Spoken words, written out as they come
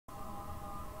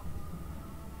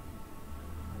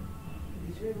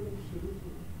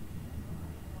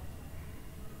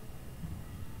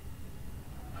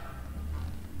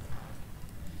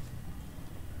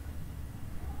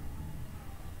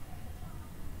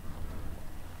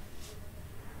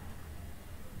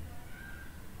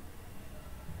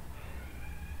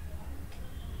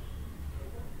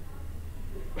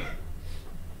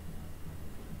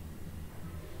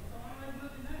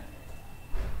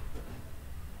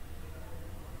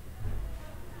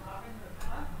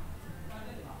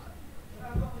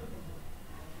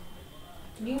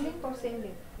New link or same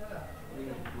link?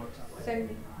 Send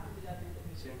me.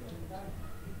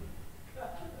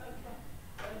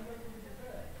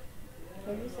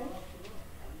 Have you sent?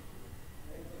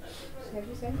 Have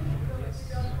you sent?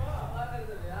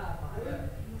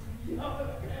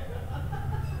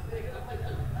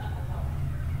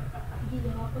 ये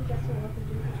यहाँ पर कैसे होगा कुछ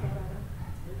नहीं कुछ आ रहा है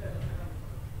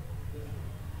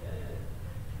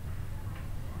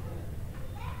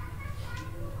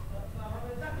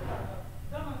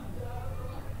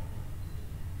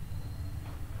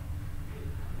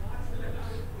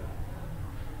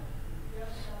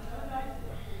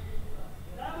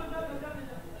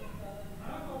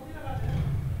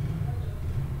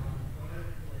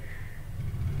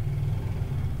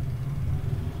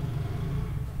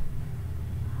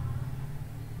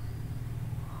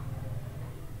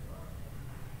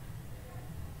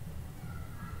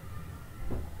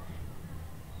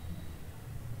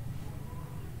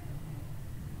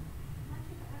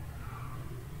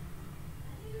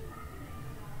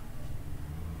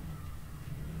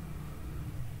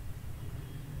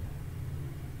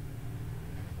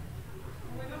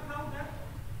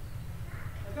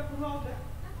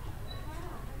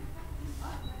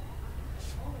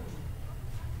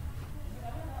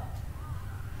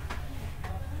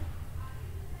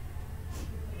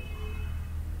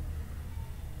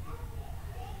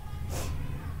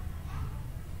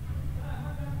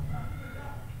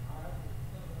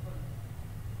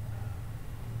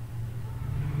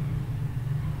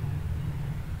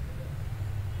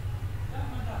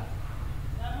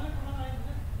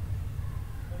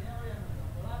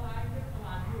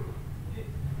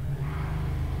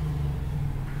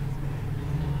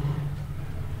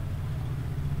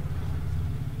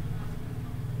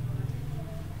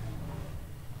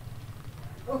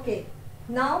Okay,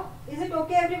 now is it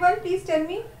okay everyone? Please tell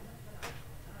me.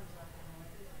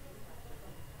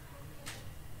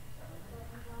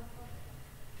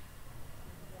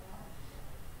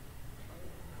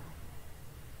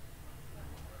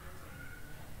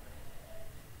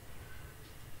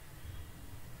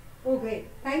 Oh great,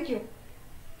 thank you.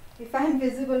 If I am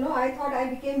visible, no, I thought I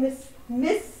became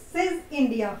Mrs.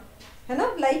 India, you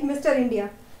know, like Mr. India.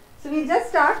 So we'll just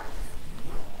start.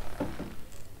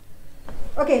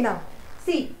 Okay, now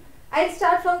see, I'll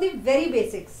start from the very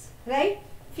basics, right?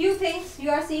 Few things. You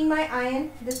are seeing my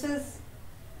iron. This is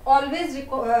always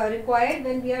required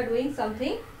when we are doing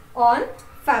something on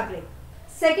fabric.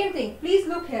 Second thing, please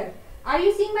look here. Are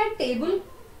you seeing my table?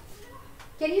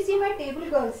 Can you see my table,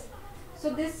 girls?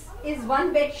 So this is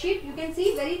one bed sheet. You can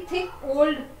see very thick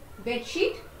old bed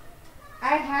sheet.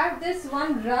 I have this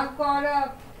one rug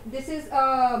or this is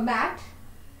a mat,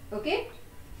 okay?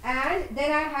 And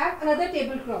then I have another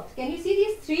tablecloth. Can you see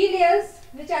these 3 layers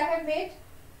which I have made?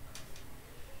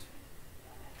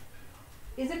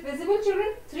 Is it visible,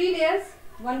 children? 3 layers.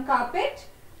 One carpet,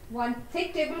 one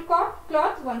thick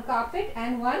tablecloth, one carpet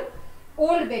and one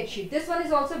old bed sheet. This one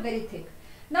is also very thick.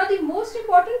 Now the most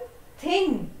important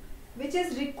thing which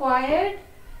is required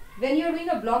when you are doing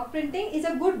a block printing is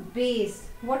a good base.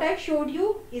 What I showed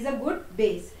you is a good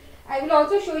base. I will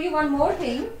also show you one more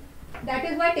thing. That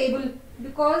is my table,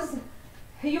 because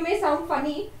you may sound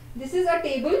funny. This is a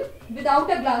table without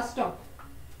a glass top,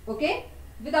 okay,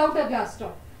 without a glass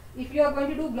top. If you are going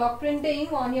to do block printing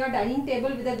on your dining table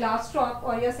with a glass top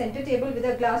or your center table with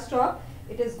a glass top,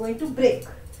 it is going to break.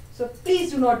 So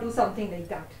please do not do something like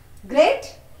that.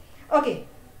 Great. Okay,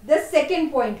 the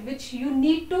second point which you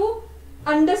need to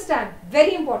understand,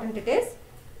 very important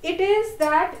it is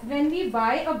that when we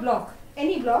buy a block,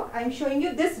 any block, I am showing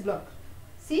you this block.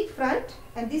 See, front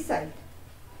and this side.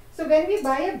 So when we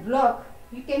buy a block,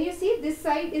 can you see this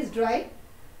side is dry,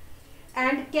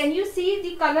 and can you see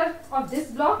the color of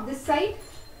this block, this side?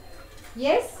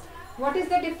 Yes. What is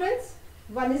the difference?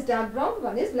 One is dark brown,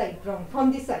 one is light brown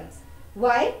from the sides.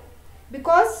 Why?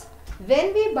 Because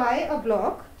when we buy a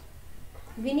block,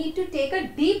 we need to take a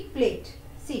deep plate.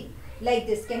 See, like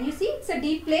this. Can you see? It's a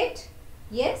deep plate.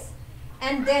 Yes.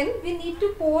 And then we need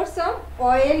to pour some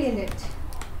oil in it.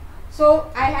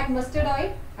 So I had mustard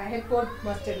oil. I had poured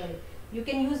mustard oil. You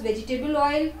can use vegetable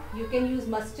oil. You can use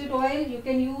mustard oil. You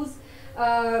can use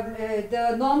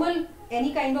the normal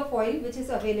any kind of oil which is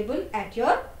available at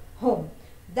your home.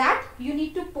 That you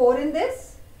need to pour in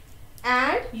this,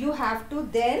 and you have to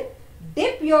then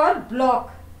dip your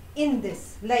block in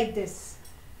this like this,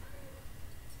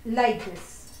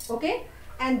 okay,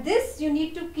 and this you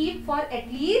need to keep for at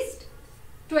least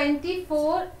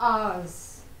 24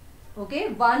 hours, okay,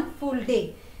 one full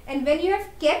day. And when you have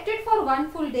kept it for one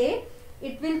full day,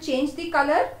 it will change the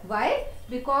color. Why?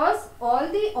 Because all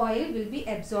the oil will be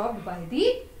absorbed by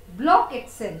the block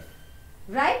itself.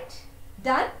 Right?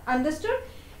 Done? Understood?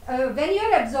 When you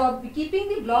are keeping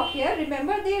the block here,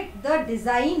 remember the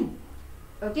design,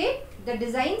 okay, the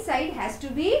design side has to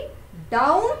be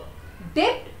down,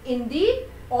 dipped in the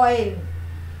oil.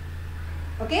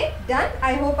 Okay, done.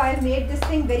 I hope I have made this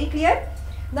thing very clear.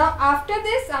 Now after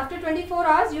this, after 24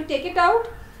 hours, you take it out,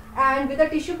 and with a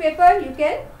tissue paper you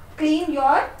can clean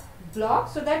your block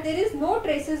so that there is no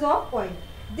traces of oil.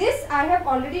 This I have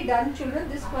already done, children,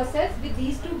 this process with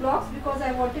these two blocks, because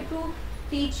I wanted to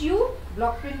teach you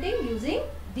block printing using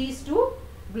these two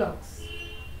blocks.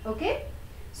 Okay,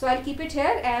 so I'll keep it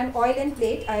here, and oil and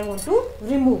plate I want to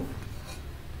remove.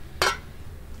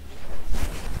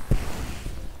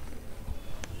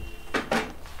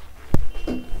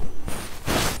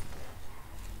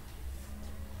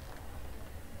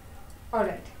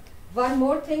 Alright, one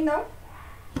more thing now.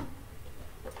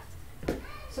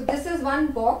 So this is one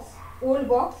box, old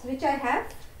box which I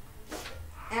have,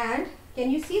 and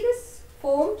can you see this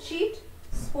foam sheet,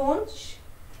 sponge,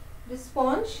 this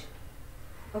sponge,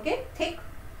 okay, thick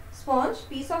sponge,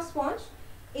 piece of sponge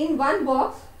in one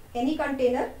box, any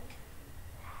container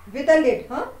with a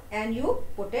lid, and you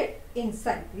put it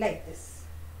inside like this,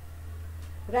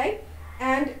 right?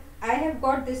 And I have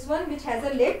got this one which has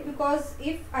a lid, because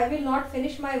if I will not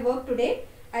finish my work today,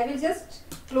 I will just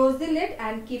close the lid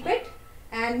and keep it,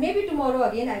 and maybe tomorrow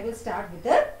again I will start with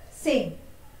the same,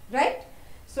 right?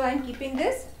 So I am keeping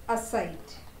this aside,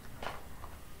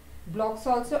 blocks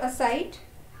also aside.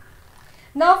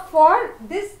 Now for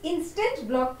this instant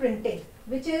block printing,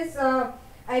 which is I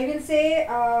will say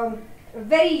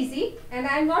very easy, and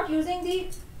I am not using the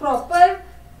proper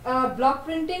block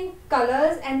printing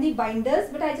colors and the binders,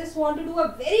 but I just want to do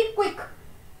a very quick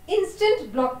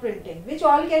instant block printing which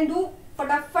all can do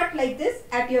fatafat like this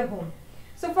at your home.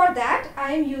 So for that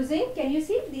I am using, can you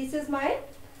see, this is my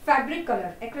fabric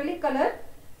color, acrylic color,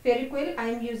 Fairyquill I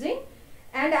am using,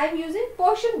 and I am using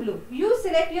Persian blue. You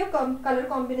select your color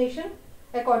combination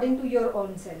according to your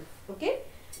own self, okay,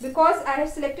 because I have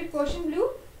selected Persian blue.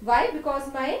 Why?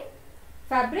 Because my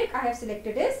fabric I have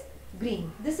selected is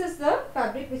green. This is the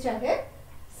fabric which I have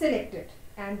selected,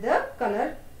 and the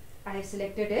color I have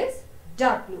selected is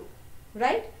dark blue,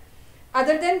 right?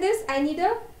 Other than this, I need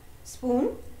a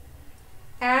spoon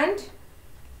and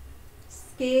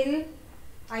scale.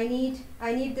 I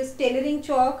need this tailoring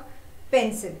chalk,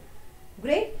 pencil.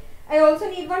 Great. I also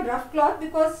need one rough cloth,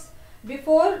 because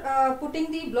before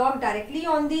putting the block directly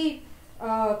on the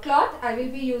cloth, I will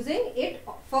be using it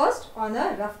first on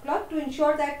a rough cloth to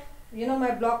ensure that, you know,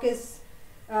 my block is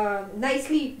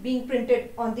nicely being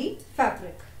printed on the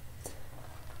fabric.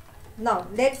 Now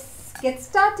let's get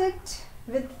started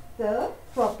with the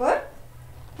proper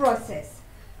process.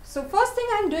 So first thing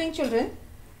I am doing, children,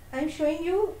 I am showing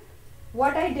you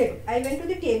what I did. I went to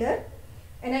the tailor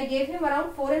and I gave him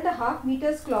around 4.5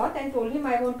 meters cloth and told him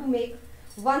I want to make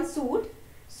one suit.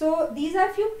 So these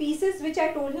are few pieces which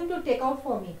I told him to take out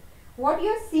for me. What you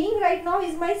are seeing right now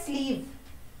is my sleeve,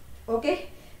 okay.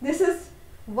 This is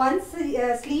one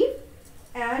sleeve,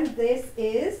 and this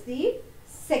is the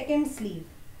second sleeve.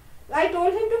 I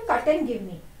told him to cut and give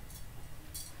me.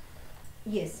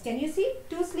 Yes, can you see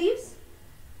two sleeves?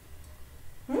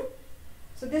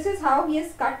 So this is how he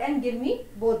has cut and give me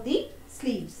both the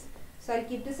sleeves. So I'll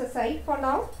keep this aside for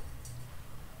now.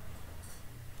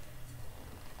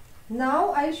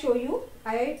 Now I'll show you,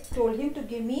 I told him to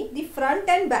give me the front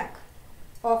and back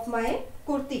of my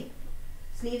kurti.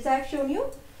 Sleeves I have shown you.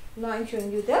 Now I am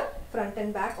showing you the front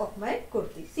and back of my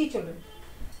kurti. See, children.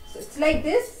 So it's like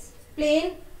this,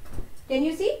 plain. Can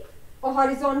you see? A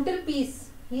horizontal piece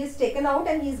he has taken out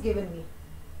and he has given me.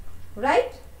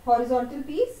 Right? Horizontal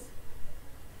piece.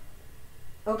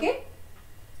 Okay.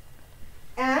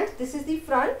 And this is the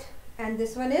front, and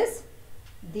this one is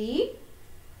the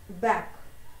back.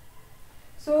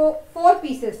 So 4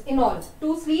 pieces in all.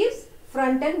 2 sleeves,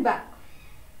 front and back.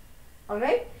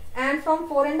 Alright. And from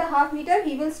 4.5 meter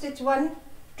he will stitch one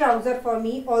trouser for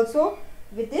me also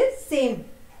with this same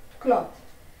cloth.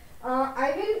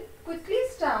 I will quickly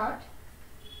start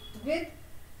with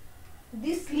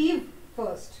the sleeve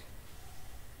first,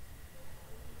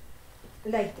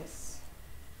 like this.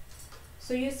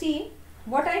 So you see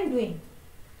what I am doing.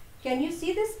 Can you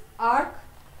see this arc,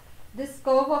 this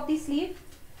curve of the sleeve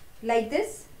like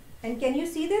this? And can you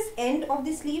see this end of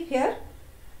the sleeve here?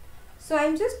 So I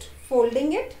am just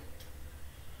folding it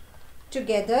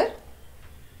together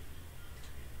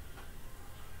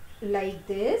like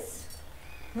this,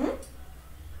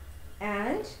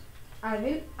 and I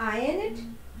will iron it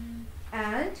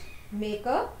and make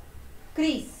a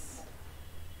crease.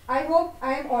 I hope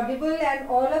I am audible and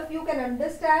all of you can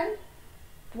understand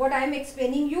what I am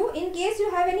explaining you. In case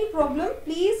you have any problem,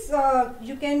 please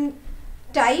you can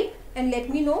type and let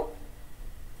me know,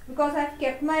 because I have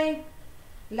kept my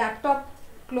laptop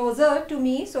closer to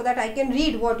me so that I can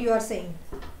read what you are saying.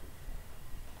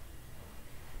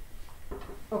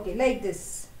 Okay, like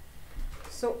this.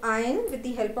 So iron, with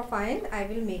the help of iron, I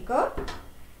will make a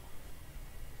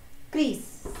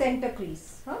crease, center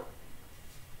crease.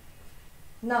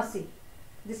 Now see,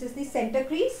 this is the center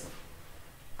crease.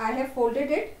 I have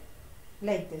folded it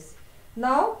like this.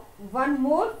 Now one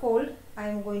more fold I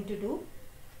am going to do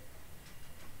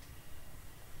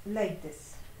like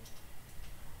this.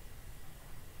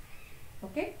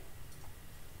 Okay,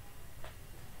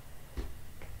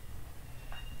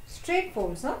 straight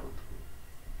folds, I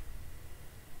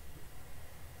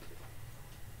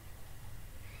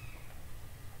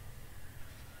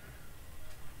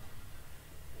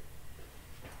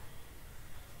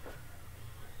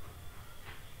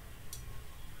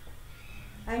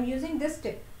am using this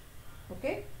tip,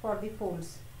 okay, for the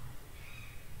folds.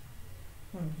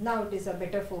 Now it is a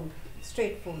better fold,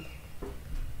 straight fold.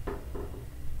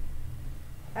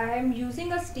 I am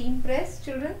using a steam press,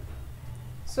 children,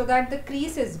 so that the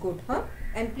crease is good,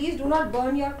 and please do not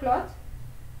burn your cloth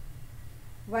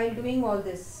while doing all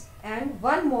this. And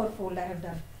one more fold I have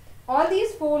done. All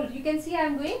these folds you can see I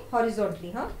am doing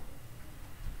horizontally,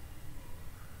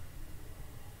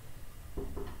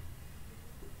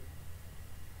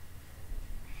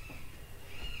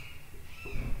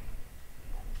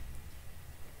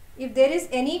 If there is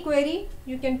any query,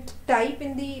 you can type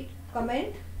in the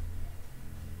comment,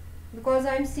 because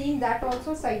I am seeing that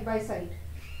also side by side.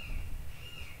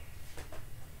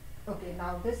 Okay,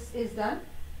 now this is done.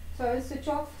 So I will switch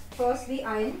off first the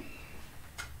iron.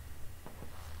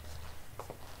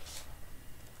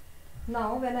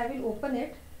 Now when I will open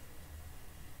it,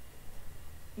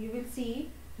 you will see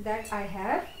that I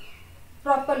have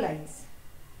proper lines.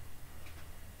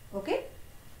 Okay,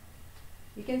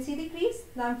 you can see the crease.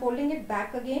 Now I am folding it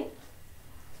back again,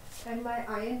 and my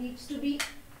iron needs to be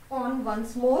on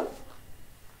once more.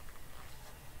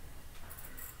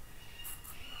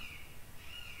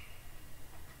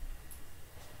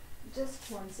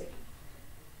 Just 1 second.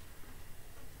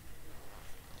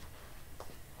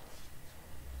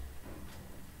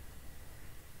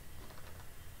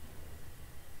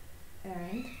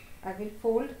 And I will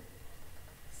fold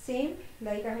same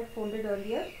like I had folded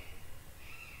earlier.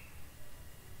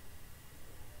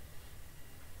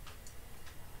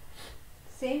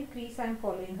 Same crease I am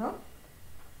following,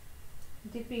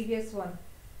 the previous one.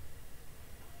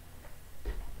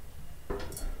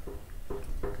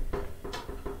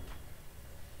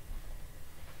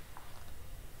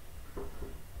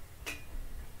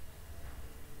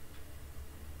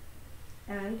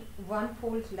 And one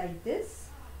fold like this,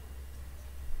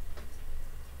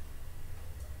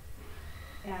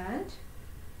 and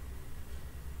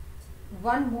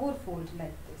one more fold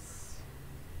like this,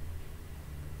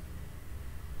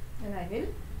 and I will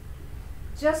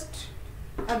just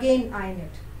again iron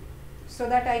it so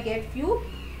that I get few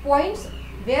points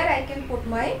where I can put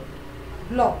my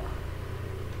block.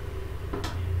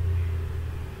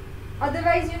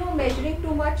 Otherwise, measuring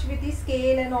too much with the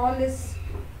scale and all is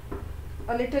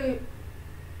a little,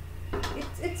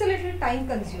 it's a little time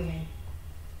consuming.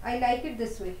 I like it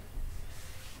this way.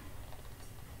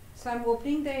 So I am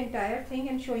opening the entire thing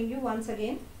and showing you once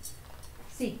again.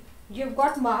 See, you've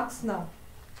got marks now.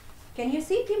 Can you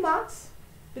see the marks?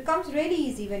 Becomes really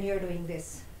easy when you are doing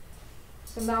this.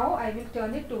 So now I will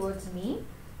turn it towards me,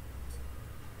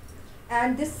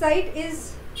 and this side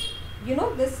is,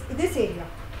 this area,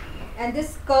 and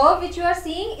this curve which you are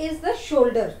seeing is the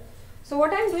shoulder. So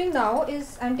what I am doing now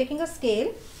is I am taking a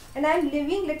scale and I am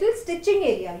leaving little stitching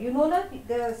area.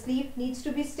 The sleeve needs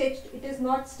to be stitched. It is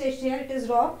not stitched here, it is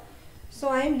raw. So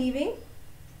I am leaving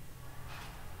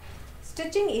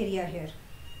stitching area here.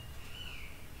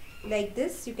 Like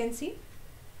this, you can see.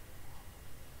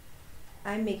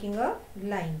 I am making a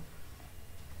line.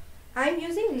 I am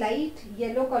using light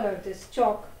yellow color, this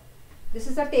chalk. This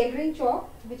is a tailoring chalk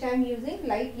which I am using,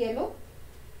 light yellow.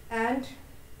 And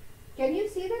can you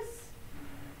see this?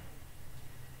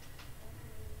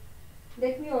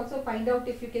 Let me also find out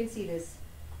if you can see this.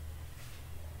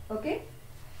 Okay.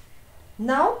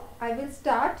 Now I will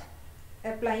start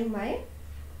applying my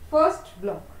first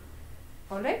block.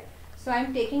 Alright. So I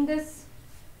am taking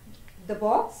the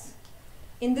box.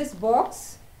 In this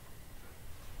box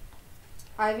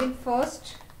I will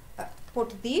first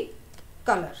put the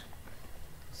color.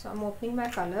 So I am opening my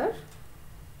color.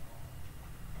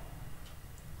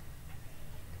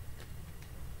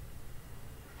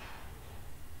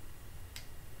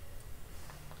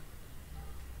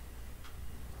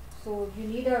 So you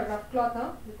need a rough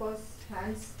cloth because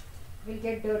hands will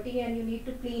get dirty and you need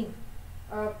to clean.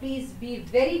 Please be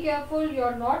very careful you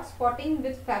are not spotting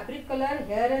with fabric color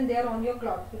here and there on your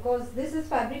cloth, because this is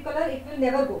fabric color, it will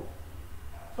never go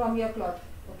from your cloth.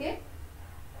 Okay.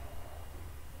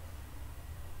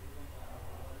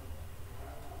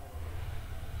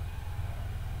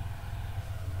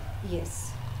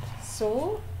 Yes.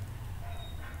 So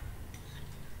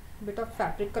bit of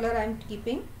fabric color I am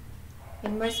keeping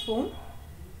in my spoon,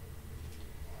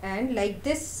 and like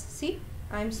this, see,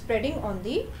 I am spreading on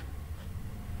the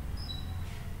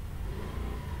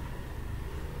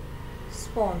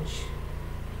sponge.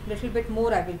 Little bit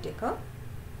more I will take,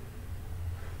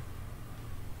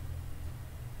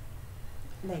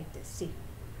 like this. See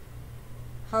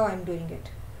how I am doing it.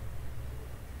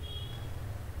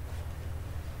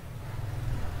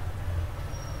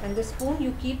 And the spoon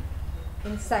you keep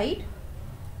inside.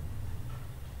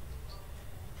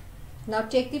 Now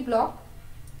take the block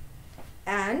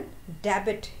and dab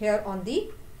it here on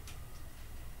the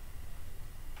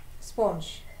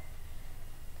sponge.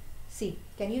 See,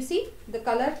 can you see the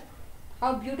color?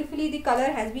 How beautifully the color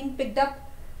has been picked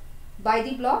up by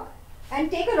the block. And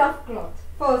take a rough cloth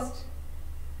first.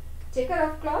 Take a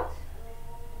rough cloth,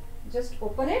 just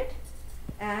open it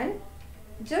and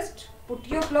just put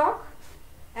your block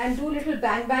and do little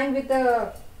bang bang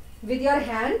with your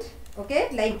hand, okay,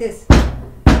 like this,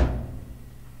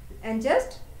 and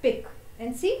just pick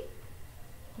and see,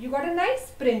 you got a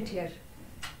nice print here.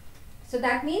 So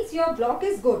that means your block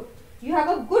is good. You have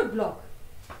a good block.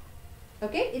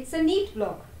 Okay, it's a neat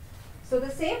block. So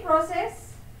the same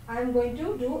process I am going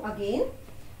to do again.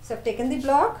 So I have taken the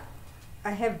block,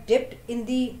 I have dipped in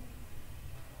the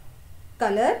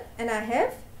color and I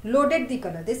have loaded the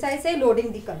color. This I say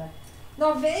loading the color.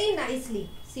 Now very nicely,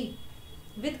 see,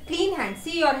 with clean hands.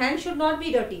 See, your hand should not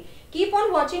be dirty. Keep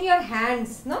on watching your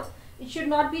hands, no? It should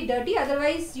not be dirty,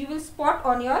 otherwise you will spot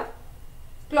on your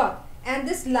cloth. And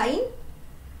this line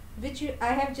which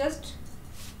I have just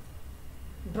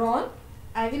drawn,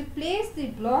 I will place the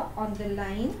block on the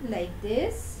line like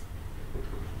this,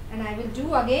 and I will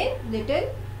do again little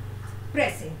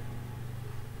pressing,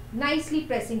 nicely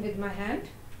pressing with my hand,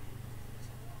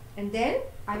 and then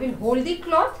I will hold the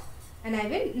cloth and I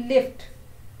will lift.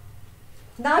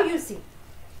 Now you see,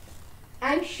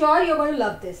 I am sure you are going to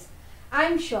love this. I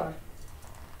am sure.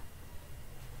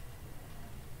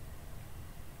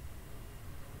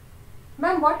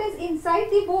 Ma'am, what is inside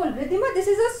the bowl? Riddhima, this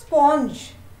is a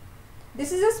sponge.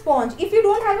 This is a sponge. If you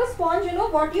don't have a sponge, you know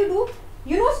what you do?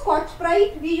 You know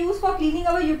Scotch-Brite we use for cleaning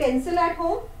our utensil at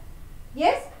home?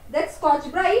 Yes, that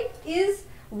Scotch-Brite is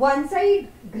one side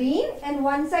green and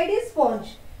one side is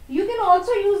sponge. You can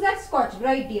also use that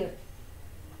Scotch-Brite, dear,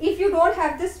 if you don't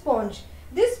have this sponge.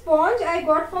 This sponge I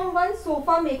got from one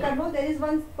sofa maker. No, there is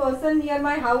one person near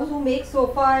my house who makes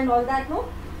sofa and all that. No,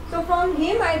 so from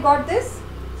him I got this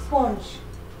sponge.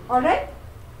 Alright.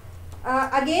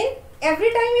 Again, every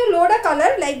time you load a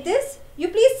color like this, you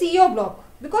please see your block,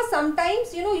 because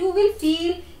sometimes you know you will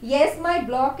feel, yes, my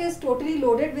block is totally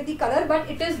loaded with the color, but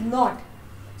it is not.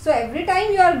 So every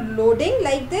time you are loading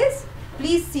like this,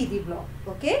 please see the block.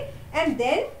 Okay. And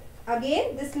then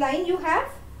again this line you have,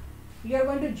 you are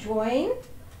going to join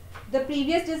the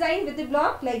previous design with the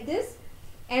block like this,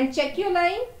 and check your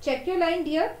line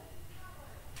dear,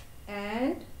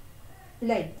 and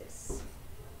like this.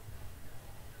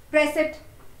 Press it,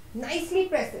 nicely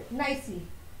press it, nicely.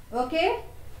 Okay.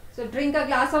 So drink a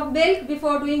glass of milk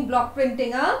before doing block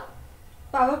printing, huh?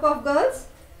 Powerpuff Girls.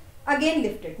 Again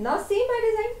lift it. Now see my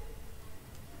design.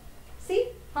 See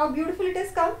how beautiful it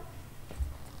has come.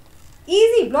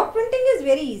 Easy. Block printing is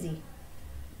very easy.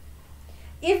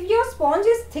 If your sponge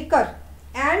is thicker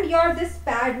and your this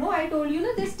pad, no, I told you,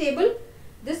 no, this table,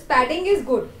 this padding is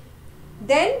good,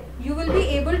 then you will be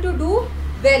able to do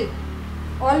well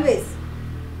always.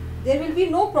 There will be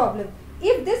no problem.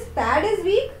 If this pad is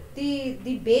weak,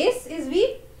 the base is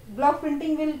weak, block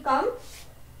printing will come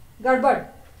garbad.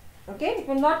 Okay, it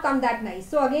will not come that nice.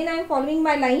 So again I am following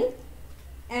my line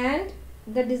and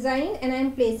the design, and I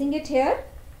am placing it here.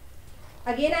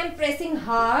 Again I am pressing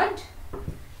hard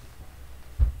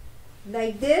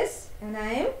like this, and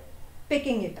I am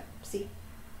picking it up. See.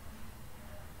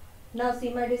 Now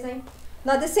see my design.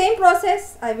 Now the same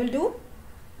process I will do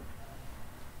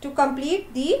to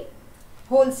complete the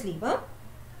whole sleeve. Huh?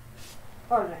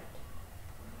 Alright.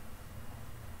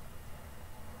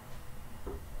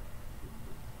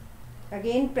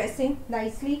 Again pressing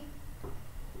nicely.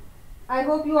 I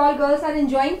hope you all girls are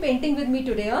enjoying painting with me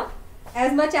today. Huh?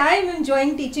 As much I am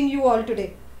enjoying teaching you all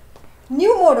today.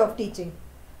 New mode of teaching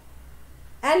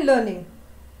and learning.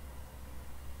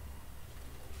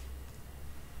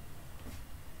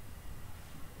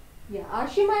 Yeah,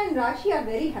 Ashima and Rashi are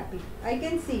very happy. I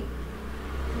can see.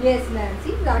 Yes, ma'am.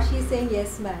 See, Rashi is saying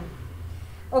yes, ma'am.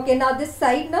 Okay, now this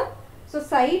side now. So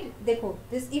side, dekho.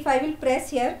 This, if I will press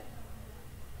here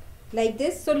like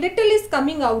this, so little is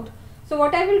coming out. So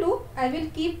what I will do, I will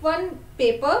keep one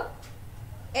paper,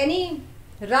 any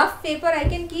rough paper I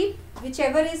can keep,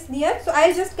 whichever is near. So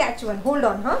I'll just catch one. Hold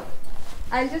on, huh?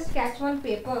 I'll just catch one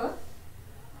paper.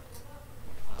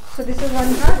 So this is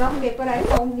one rough paper I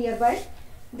found nearby.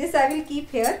 This I will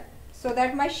keep here so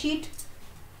that my sheet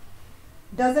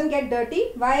doesn't get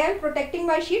dirty. Why I am protecting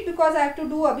my sheet? Because I have to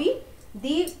do abhi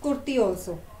the kurti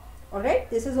also. Alright,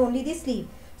 this is only the sleeve.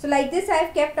 So like this I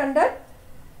have kept under,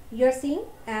 you are seeing,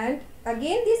 and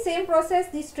again the same process,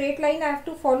 the straight line I have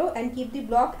to follow and keep the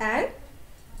block and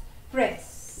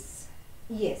press.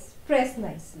 Yes, press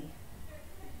nicely.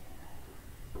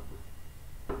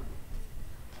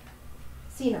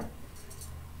 See now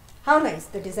how nice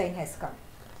the design has come.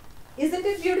 Isn't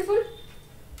it beautiful?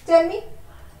 Tell me.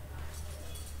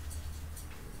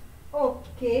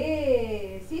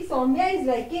 Okay. See, Soumya is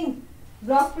liking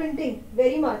block printing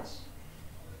very much.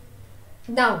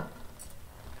 Now,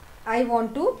 I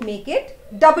want to make it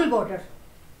double border.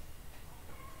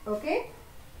 Okay.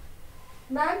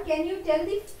 Ma'am, can you tell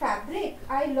the fabric?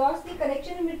 I lost the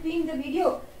connection in between the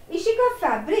video. Ishika,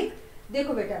 fabric.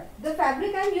 Dekho beta. The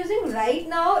fabric I am using right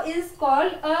now is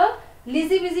called a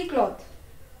Lizzy Busy cloth.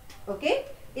 Okay.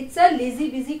 It's a Lizzy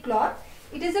Busy cloth.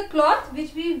 It is a cloth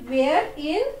which we wear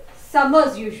in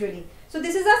summers usually. So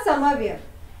this is a summer wear.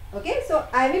 Okay. So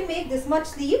I will make this much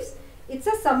sleeves. It's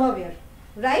a summer wear.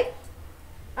 Right?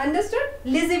 Understood?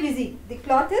 Lizzy Busy. The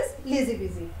cloth is Lizzy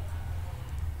Busy.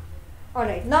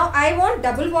 Alright. Now I want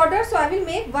double border. So I will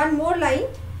make one more line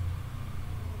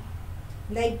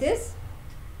like this,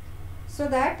 so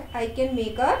that I can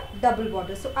make a double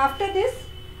border. So after this,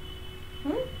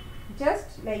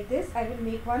 just like this, I will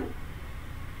make one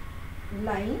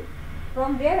line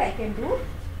from where I can do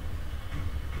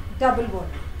double border.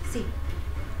 See,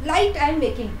 light I am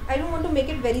making. I don't want to make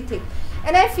it very thick.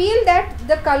 And I feel that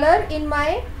the color in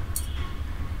my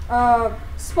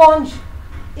sponge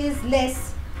is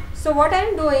less. So what I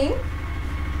am doing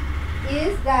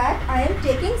is that I am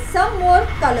taking some more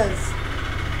colors.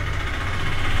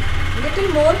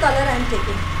 Little more color I am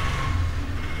taking.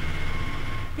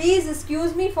 Please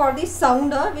excuse me for the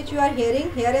sound which you are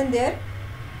hearing here and there.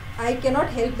 I cannot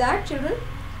help that, children.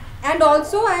 And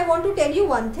also I want to tell you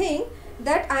one thing,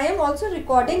 that I am also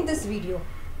recording this video,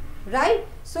 right?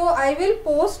 So I will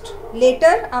post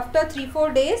later after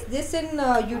 3-4 days this in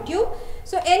YouTube.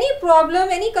 So any problem,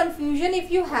 any confusion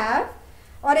if you have,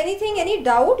 or anything, any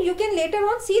doubt, you can later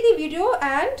on see the video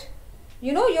and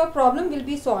you know your problem will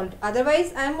be solved.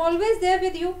 Otherwise I am always there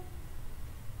with you.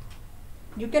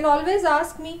 You can always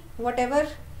ask me whatever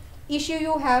issue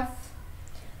you have.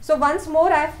 So once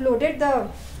more I have loaded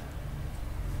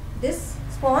this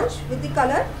sponge with the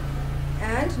color,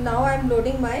 and now I am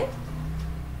loading my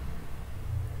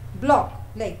block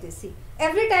like this. See,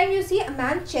 every time you see a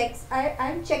man checks, I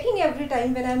am checking every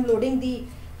time when I am loading the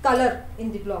color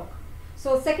in the block.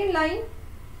 So second line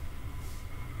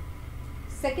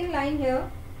here,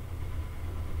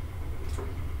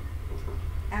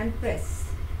 and press.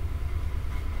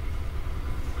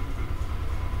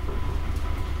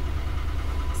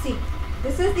 See,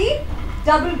 this is the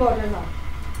double border now.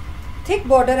 Thick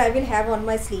border I will have on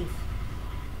my sleeve.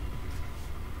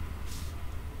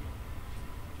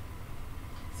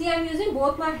 See, I am using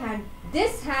both my hand.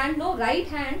 This hand, no, right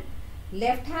hand,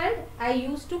 left hand I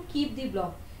used to keep the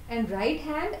block, and right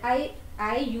hand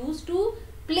I used to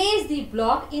place the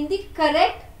block in the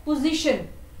correct position.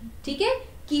 Okay?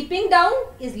 Keeping down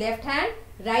is left hand,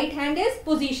 right hand is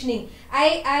positioning.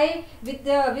 I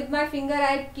with my finger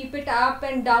I keep it up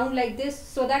and down like this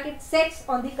so that it sets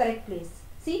on the correct place.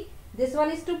 See, this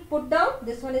one is to put down,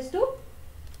 this one is to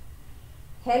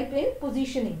help in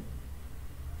positioning.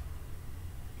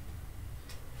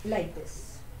 Like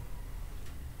this.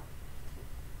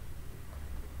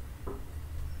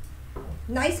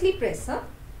 Nicely press, huh?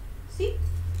 See?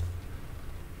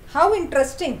 How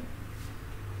interesting.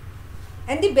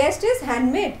 And the best is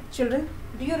handmade. Children,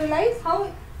 do you realize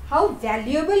how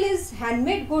valuable is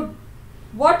handmade good?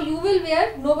 What you will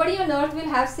wear, nobody on earth will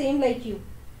have same like you.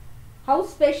 How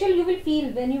special you will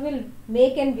feel when you will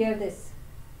make and wear this.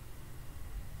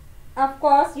 Of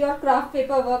course, your craft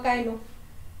paper work, I know.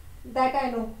 That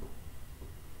I know.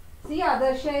 See,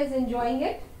 Adarsha is enjoying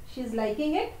it. She is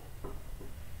liking it.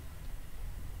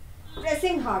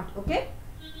 Pressing hard, okay?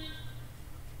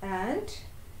 And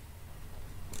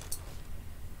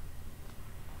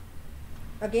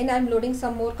again I am loading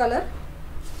some more color.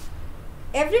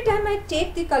 Every time I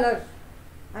take the color,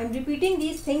 I am repeating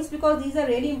these things because these are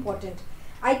really important.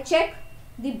 I check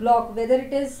the block whether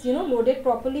it is loaded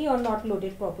properly or not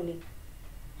loaded properly.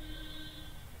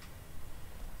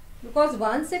 Because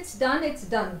once it's done, it's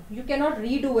done. You cannot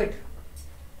redo it.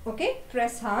 Okay,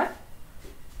 press hard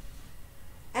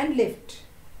and lift.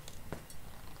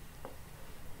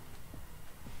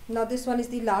 Now this one is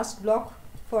the last block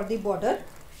for the border.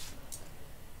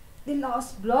 The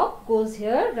last block goes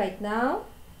here right now.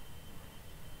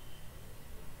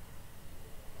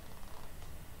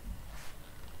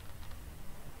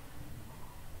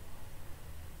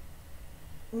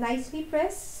 Nicely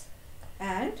press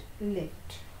and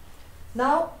lift.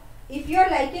 Now if you are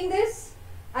liking this,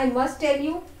 I must tell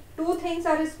you, two things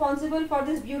are responsible for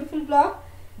this beautiful block.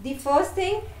 The first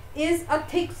thing is a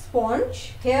thick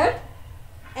sponge here,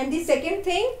 and the second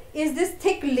thing is this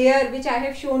thick layer which I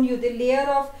have shown you, the layer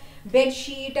of bed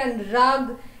sheet and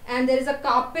rug, and there is a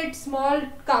carpet, small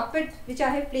carpet which I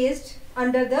have placed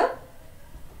under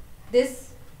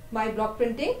my block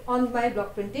printing, on my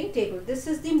block printing table. This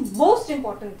is the most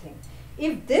important thing.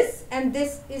 If this and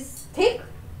this is thick,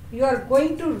 you are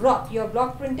going to rock. Your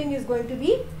block printing is going to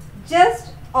be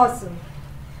just awesome.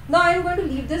 Now I am going to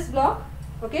leave this block,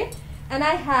 okay, and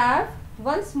I have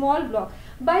one small block.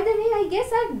 By the way, I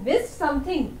guess I missed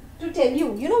something to tell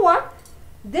you. You know what?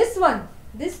 This one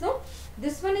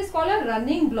is called a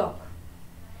running block,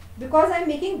 because I am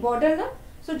making border now.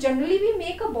 So generally we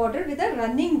make a border with a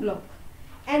running block,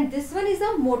 and this one is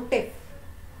a motif.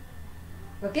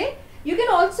 Okay, you can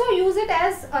also use it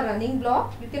as a running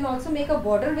block. You can also make a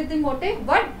border with the motif,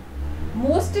 but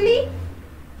mostly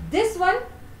this one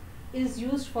is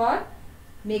used for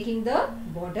making the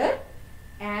border,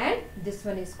 and this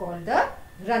one is called the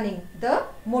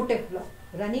motif block.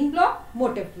 Running block,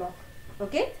 motif block.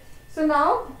 Okay. So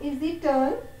now is the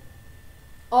turn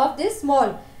of this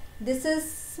this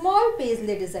is small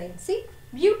paisley design. See,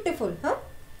 beautiful, huh?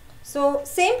 So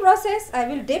same process, I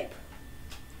will dip,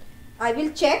 I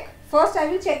will check. First I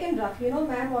will check in rough.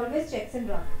 Ma'am always checks in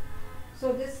rough.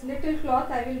 So this little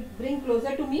cloth I will bring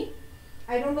closer to me.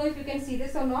 I don't know if you can see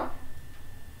this or not.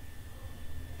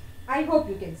 I hope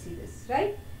you can see this,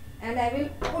 right? And I will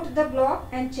put the block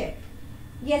and check.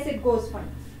 Yes, it goes fine.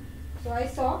 So I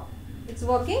saw it's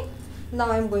working. Now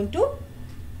I am going to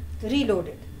reload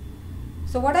it.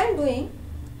 So what I am doing,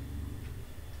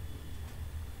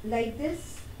 like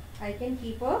this, I can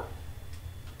keep a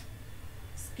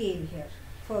scale here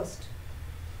first.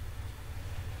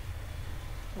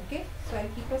 Okay, so I'll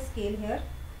keep a scale here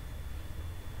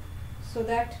so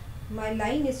that my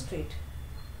line is straight,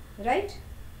 right?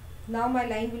 Now my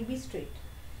line will be straight,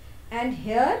 and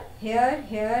here, here,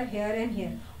 here, here and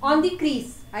here on the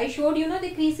crease. I showed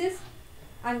the creases.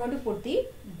 I'm going to put the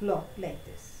block like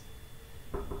this.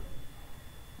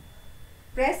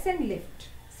 Press and lift.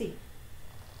 See.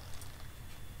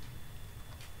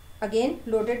 Again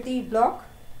loaded the block.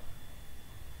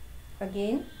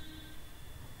 Again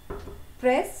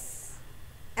press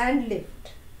and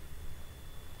lift.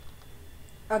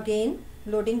 Again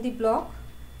loading the block.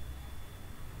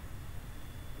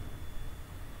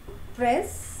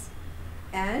 Press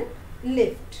and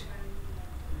lift.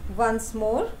 Once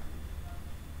more.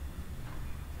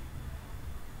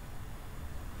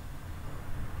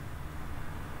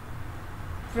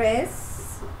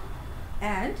 Press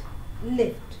and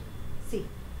lift. See,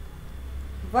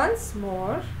 once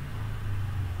more.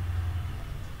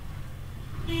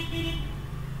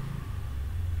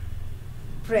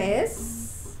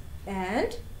 Press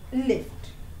and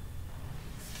lift.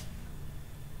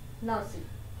 Now see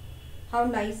how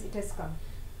nice it has come.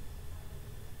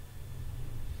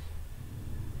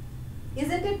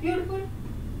 Isn't it beautiful?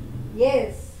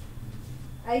 Yes,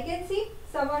 I can see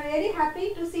some are really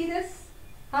happy to see this.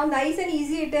 How nice and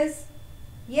easy it is.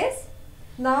 Yes.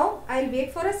 Now I'll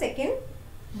wait for a second.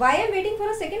 Why I'm waiting for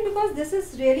a second? Because this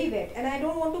is really wet and I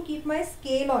don't want to keep my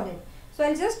scale on it. So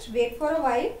I'll just wait for a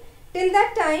while. Till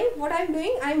that time, what I'm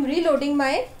doing, I'm reloading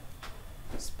my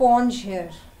sponge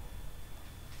here.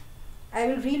 I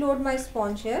will reload my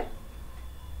sponge here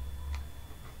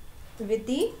with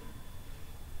the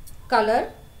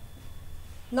color.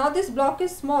 Now this block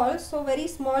is small, so very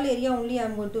small area only I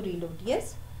am going to reload.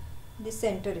 Yes, the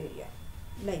center area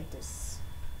like this.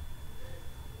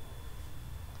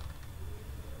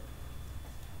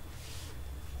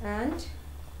 And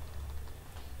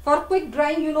for quick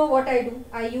drying, you know what I do?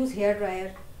 I use hair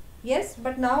dryer. Yes,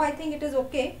 but now I think it is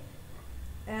okay.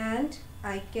 And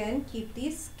I can keep the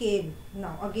scale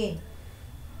now again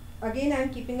I am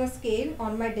keeping a scale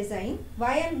on my design.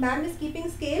 Why ma'am is keeping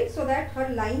scale? So that her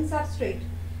lines are straight,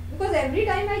 because every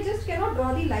time I just cannot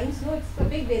draw the lines. No, it's a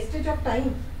big wastage of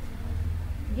time.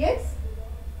 Yes,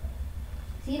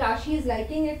 see, Rashi is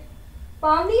liking it,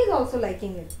 Pavni is also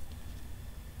liking it.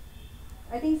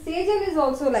 I think Sejal is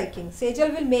also liking.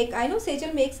 Sejal will make, I know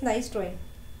Sejal makes nice drawing.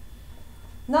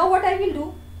 Now what I will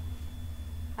do,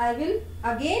 I will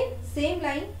again same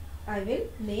line, I will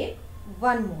make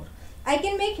one more. I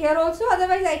can make here also,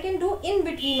 otherwise I can do in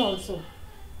between also.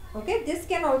 Okay, this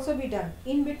can also be done.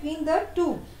 In between the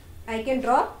two, I can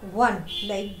draw one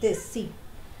like this. See.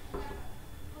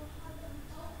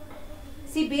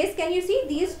 See base, can you see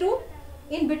these two?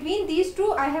 In between these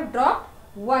two, I have dropped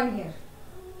one here.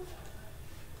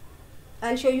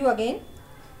 I'll show you again.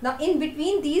 Now in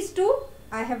between these two,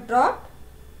 I have dropped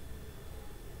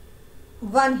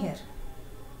one here.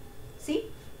 See.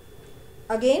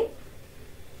 Again.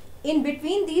 In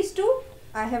between these two,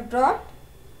 I have dropped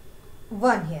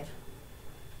one here.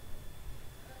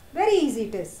 Very easy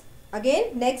it is.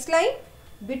 Again, next line,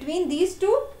 between these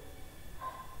two,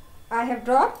 I have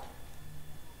dropped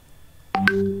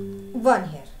one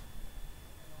here.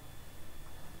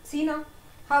 See now,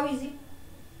 how easy?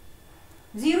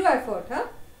 Zero effort, huh?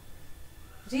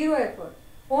 Zero effort.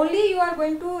 Only you are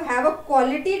going to have a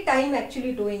quality time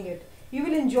actually doing it. You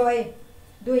will enjoy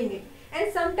doing it.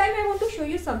 And sometime I want to show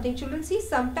you something, children. See,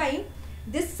 sometime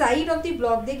this side of the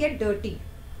block, they get dirty.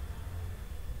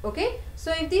 Okay.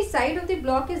 So if the side of the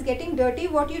block is getting dirty,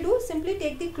 what you do? Simply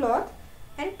take the cloth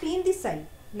and clean the side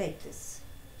like this.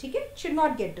 Okay? It should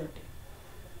not get dirty.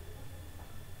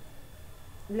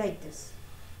 Like this.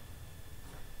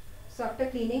 So after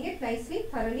cleaning it nicely,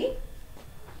 thoroughly,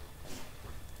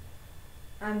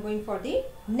 I am going for the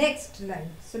next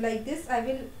line. So like this, I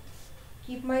will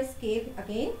keep my scale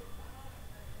again.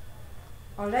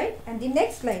 Alright, and the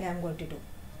next line I am going to do.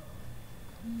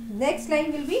 Next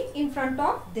line will be in front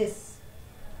of this.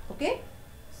 Okay,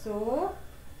 so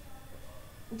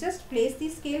just place the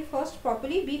scale first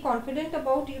properly. Be confident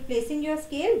about you placing your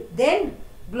scale, then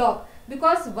block.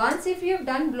 Because once if you have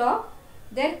done block,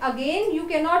 then again you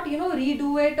cannot,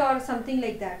 redo it or something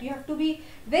like that. You have to be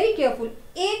very careful.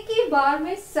 एक ही बार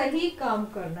में सही काम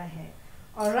करना है.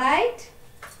 Alright,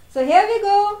 so here we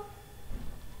go.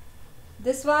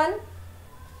 This one.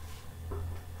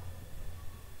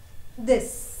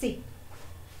 This, see,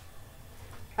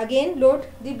 again load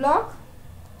the block,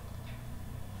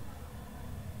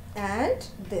 and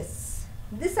this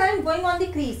I am going on the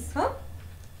crease, huh?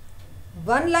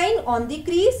 One line on the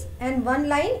crease and one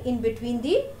line in between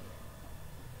the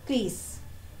crease.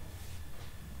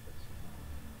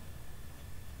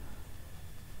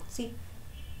 See,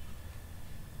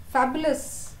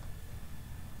 fabulous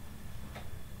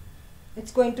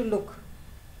it's going to look.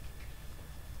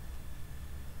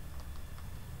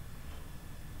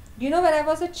 You know, when I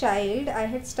was a child, I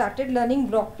had started learning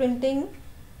block printing.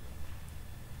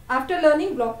 After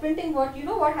learning block printing, what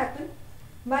happened?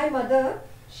 My mother,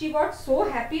 she got so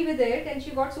happy with it and she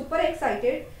got super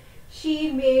excited. She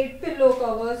made pillow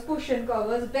covers, cushion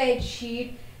covers, bed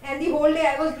sheet, and the whole day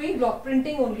I was doing block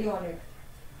printing only on it.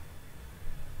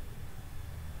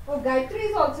 Oh,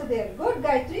 Gayatri is also there. Good,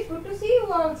 Gayatri, good to see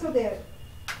you also there.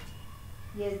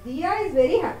 Yes, Diya is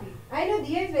very happy. I know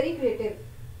Diya is very creative.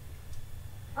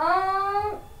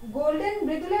 Golden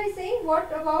Mridula is saying,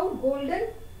 what about golden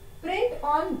print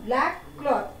on black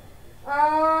cloth?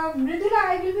 Mridula,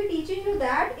 I will be teaching you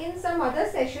that in some other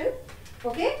session.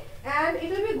 Okay, and it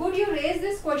will be good you raise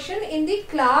this question in the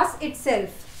class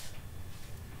itself.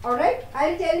 Alright,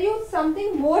 I will tell you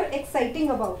something more exciting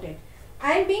about it.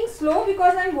 I am being slow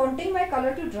because I am wanting my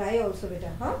color to dry also,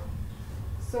 beta. Huh?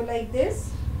 So like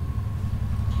this.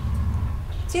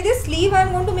 See, this sleeve I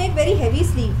am going to make very heavy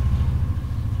sleeve.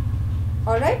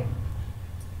 Alright.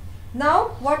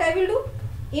 Now what I will do?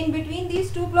 In between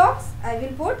these two blocks, I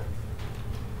will put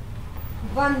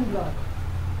one block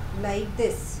like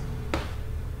this.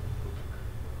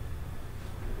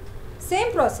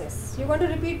 Same process. You want to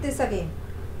repeat this again.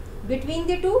 Between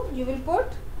the two, you will put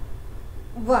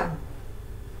one.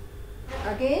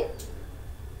 Again,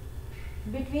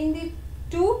 between the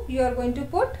two, you are going to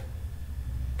put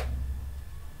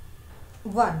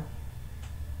one.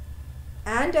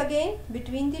 and again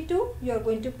between the two you are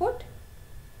going to put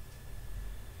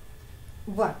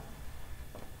 1.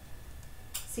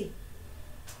 See,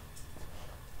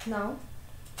 now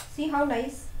see how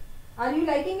nice. Are you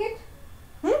liking it?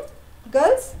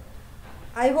 Girls,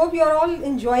 I hope you are all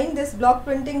enjoying this block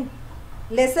printing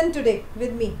lesson today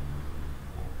with me.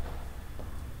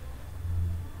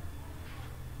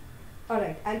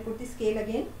 Alright, I'll put the scale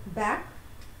again back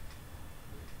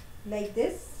like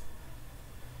this,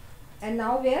 and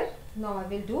now where? Now I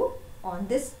will do on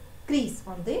this crease,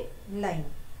 on the line.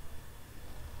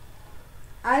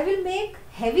 I will make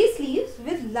heavy sleeves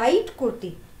with light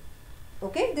kurti.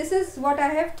 Okay, this is what I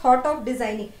have thought of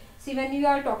designing. See, when you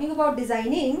are talking about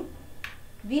designing,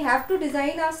 we have to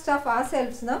design our stuff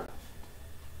ourselves, na?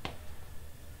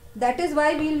 That is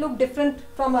why we look different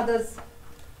from others.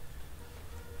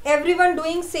 Everyone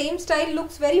doing same style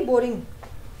looks very boring.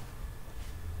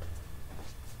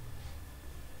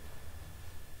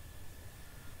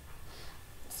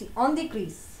 See, on the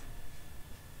crease.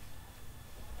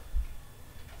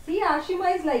 See,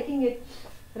 Ashima is liking it.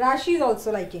 Rashi is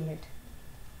also liking it.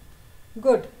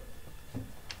 Good.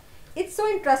 It's so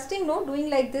interesting, no? Doing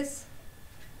like this.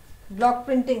 Block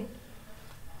printing.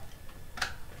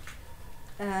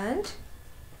 And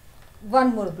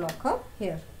one more block, huh?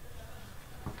 Here.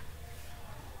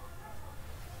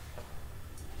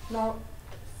 Now,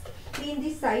 clean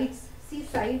the sides. See,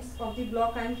 sides of the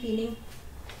block I am cleaning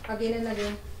again and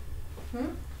again.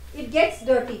 It gets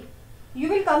dirty. You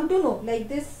will come to know, like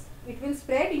this, it will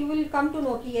spread. You will come to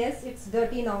know that yes, it's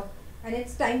dirty now and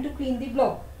it's time to clean the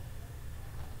block.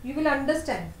 You will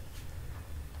understand.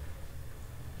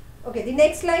 Okay, the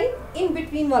next line, in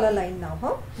between wala line now.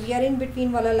 Huh? We are in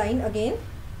between wala line again.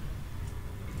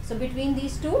 So between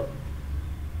these two,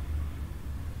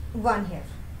 1 here.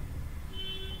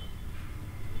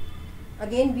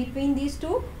 Again between these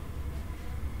two,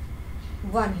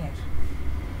 1 here.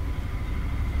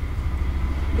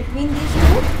 Between these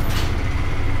two,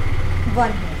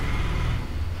 1 here.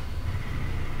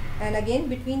 And again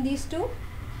between these two,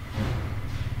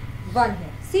 1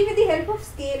 here. See, with the help of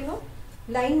scale, no,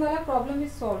 line wala problem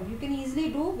is solved. You can easily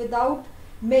do without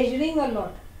measuring a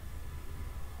lot.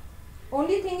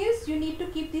 Only thing is you need to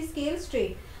keep the scale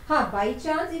straight. By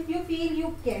chance if you feel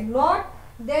you cannot,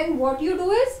 then what you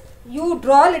do is you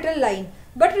draw a little line.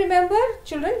 But remember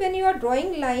children, when you are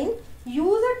drawing line,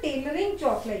 use a tailoring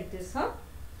chalk like this.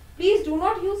 Please do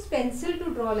not use pencil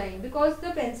to draw line, because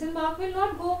the pencil mark will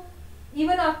not go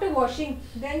even after washing.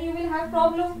 Then you will have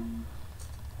problem.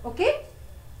 Okay.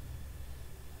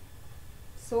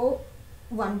 So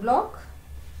 1 block,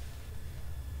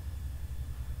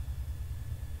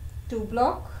 2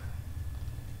 block.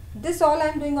 This all I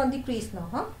am doing on the crease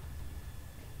now.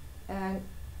 And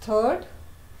 3rd.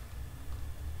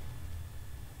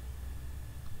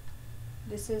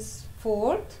 This is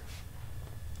 4th.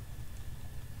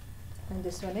 And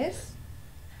this one is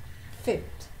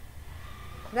 5th.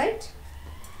 Right?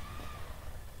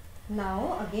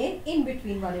 Now again in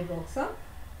between wale blocks.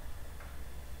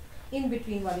 In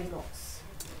between wale blocks.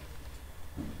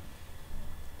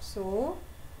 So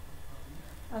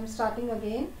I am starting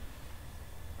again.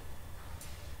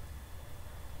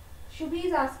 Shubhi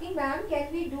is asking, ma'am,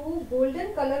 can we do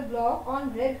golden color block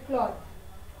on red cloth?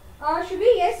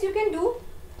 Shubhi, yes, you can do.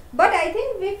 But I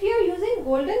think if you are using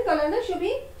golden color, na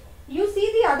Shubhi, you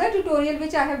see the other tutorial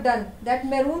which I have done, that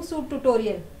maroon suit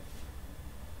tutorial.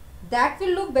 That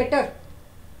will look better.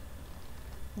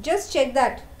 Just check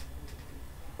that.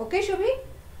 Okay, Shubhi?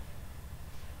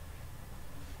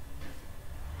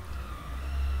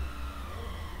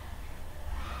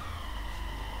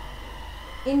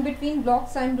 In between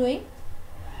blocks I am doing.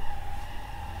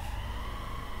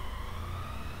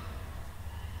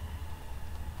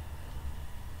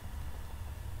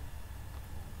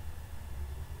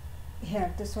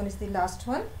 Here, this one is the last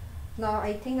one. Now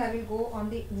I think I will go on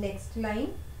the next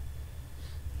line,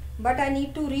 but I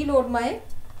need to reload my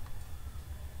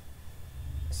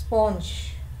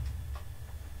sponge.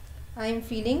 I am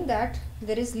feeling that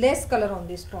there is less color on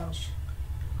this sponge,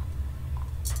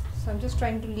 so I'm just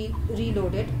trying to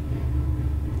reload it.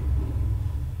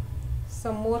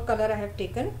 Some more color I have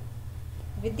taken.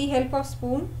 With the help of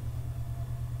spoon,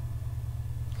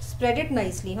 spread it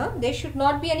nicely. There should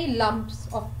not be any lumps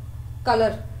of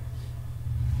color.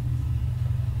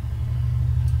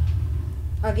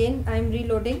 Again I am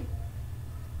reloading,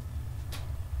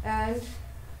 and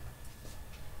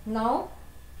now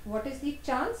what is the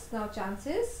chance? Now chance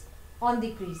is on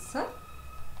the crease.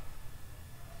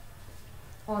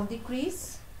 On the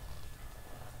crease,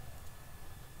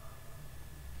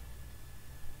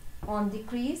 on the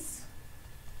crease,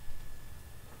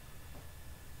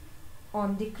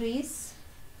 on the crease,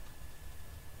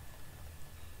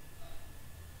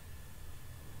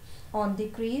 on the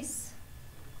crease,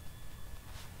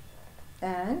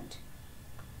 and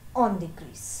on the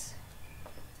crease.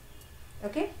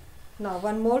 Okay, now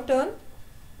one more turn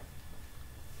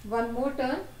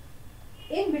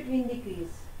in between the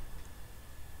crease.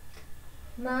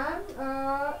 Ma'am,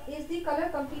 is the color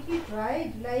completely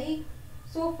dried, like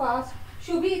so fast?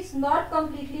 Shubhi, it's not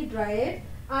completely dried.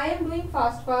 I am doing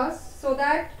fast so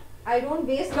that I don't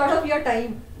waste a lot of your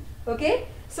time. Okay,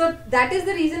 so that is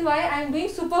the reason why I am doing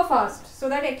super fast, so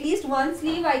that at least one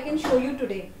sleeve I can show you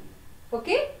today.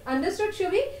 Okay, understood,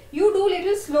 Shubhi? You do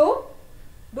little slow,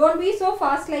 don't be so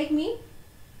fast like me.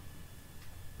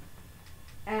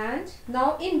 And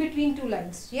now in between two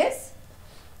lines, yes,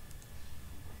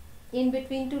 in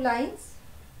between two lines,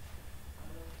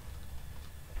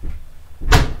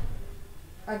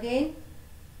 again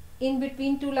in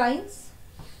between two lines,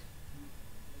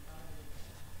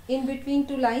 in between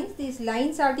two lines, these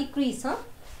lines are the crease, huh?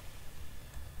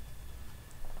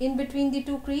 In between the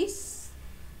two crease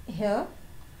here,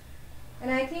 and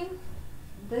I think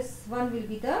this one will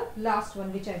be the last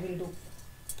one which I will do.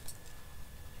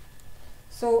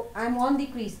 So I am on the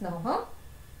crease now, huh?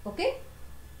 Okay,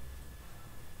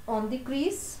 on the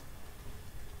crease,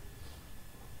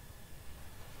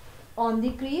 on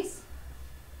the crease.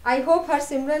 I hope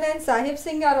Harsimran and Sahib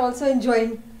Singh are also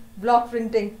enjoying block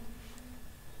printing.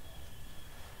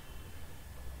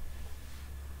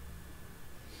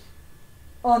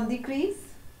 On the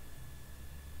crease,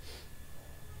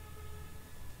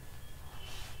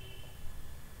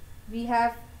 we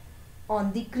have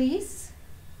on the crease,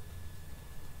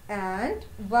 and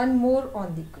one more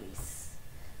on the crease.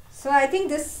 So I think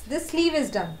this sleeve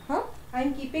is done, huh? I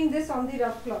am keeping this on the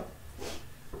rough cloth.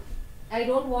 I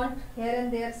don't want here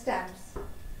and there stamps,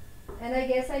 and I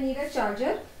guess I need a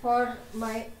charger for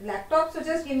my laptop, so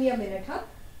just give me a minute, huh?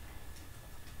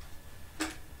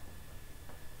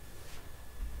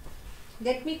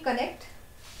 Let me connect.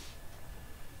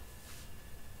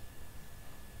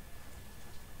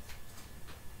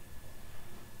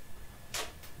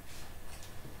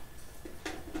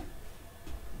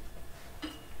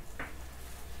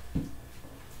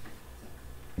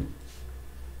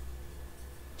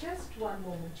 Just one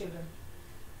moment, children.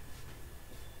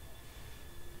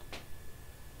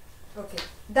 Okay,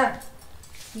 done.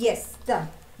 Yes, done.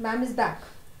 Ma'am is back.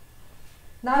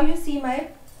 Now you see my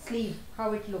sleeve,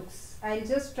 how it looks. I'll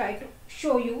just try to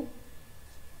show you.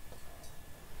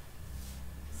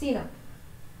 See now.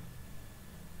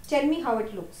 Tell me how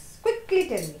it looks. Quickly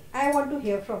tell me. I want to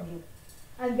hear from you.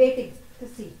 I'm waiting to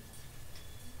see.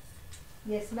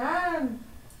 Yes, ma'am.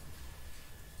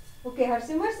 Okay,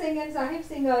 Harsimar Singh and Sahib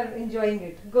Singh are enjoying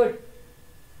it. Good.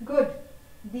 Good.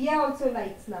 Diya also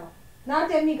likes now. Now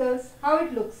tell me, girls, how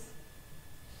it looks.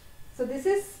 So this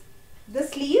is the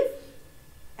sleeve,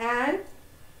 and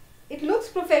it looks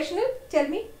professional. Tell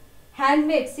me.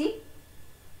 Handmade, see?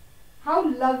 How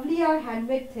lovely are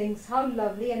handmade things. How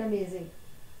lovely and amazing.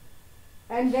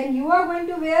 And when you are going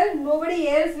to wear, nobody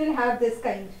else will have this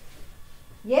kind.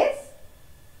 Yes?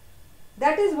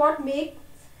 That is what makes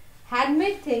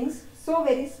handmade things so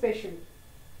very special.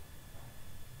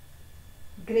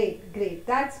 Great, great.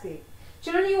 That's great.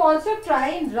 Children, you also try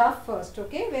in rough first,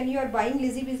 okay? When you are buying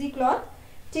Lizzy Busy cloth,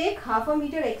 take half a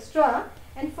meter extra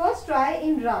and first try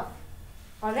in rough.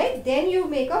 Alright? Then you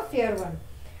make a fair one.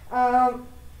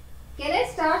 Can I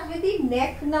start with the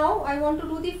neck now? I want to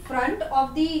do the front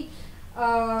of the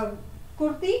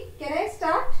kurti. Can I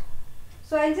start?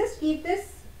 So I'll just keep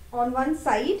this on one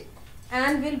side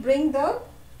and we'll bring the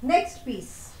next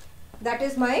piece. That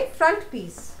is my front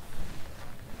piece.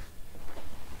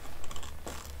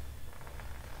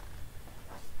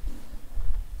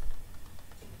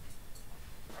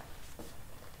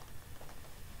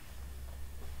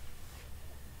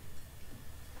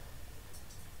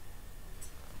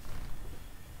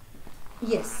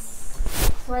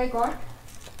 Yes. So I got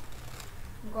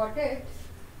it.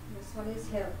 This one is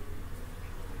here.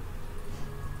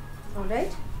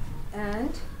 Alright.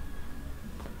 And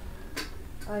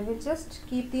I will just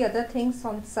keep the other things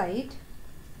on side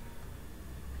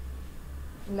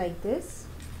like this.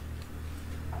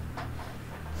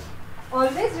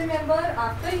 Always remember,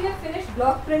 after you have finished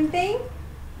block printing,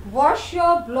 wash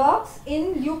your blocks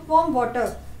in lukewarm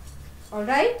water.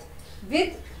 Alright?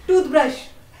 With toothbrush.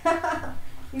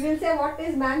 You will say, what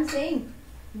is man saying?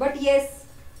 But yes,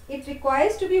 it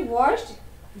requires to be washed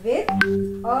with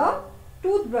a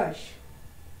toothbrush.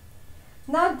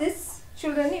 Now this,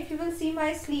 children, if you will see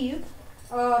my sleeve,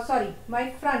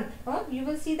 my front, you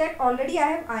will see that already I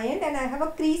have ironed and I have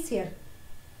a crease here.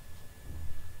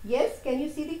 Yes, can you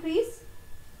see the crease?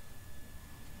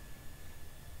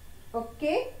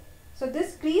 Okay, so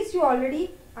this crease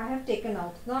I have taken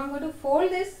out. Now I am going to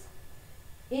fold this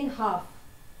in half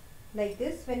like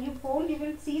this. When you fold, you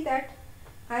will see that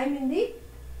I am in the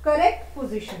correct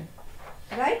position,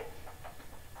 right?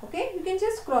 Okay, you can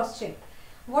just cross check.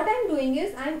 What I am doing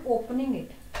is I am opening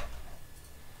it.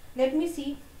 Let me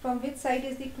see from which side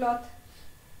is the cloth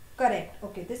correct.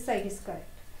 Okay, this side is correct.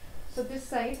 So this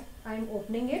side I am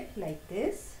opening it like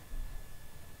this.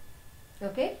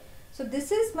 Okay, so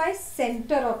this is my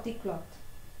center of the cloth.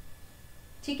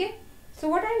 Okay, so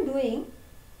what I am doing,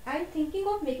 I am thinking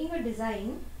of making a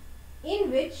design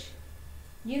in which,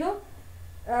 you know,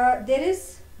 there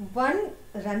is one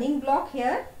running block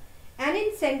here and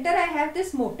in center I have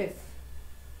this motif.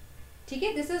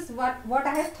 Okay, this is what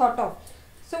I have thought of.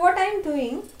 So what I am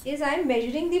doing is I am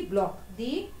measuring the block,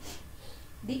 the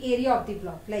area of the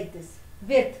block like this,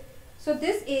 width. So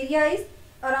this area is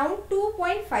around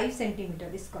 2.5 centimeter.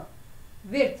 Iska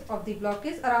width of the block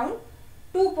is around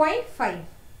 2.5.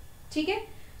 ठीक है,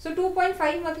 so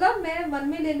 2.5 मतलब मैं मन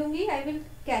में ले लूँगी, I will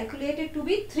calculate it to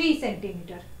be 3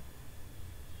 centimeter.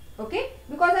 Okay,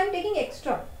 because I am taking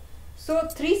extra. So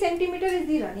 3 centimeter is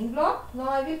the running block. Now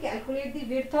I will calculate the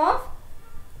width of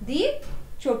the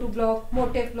chotu block,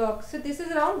 motif block. So this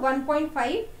is around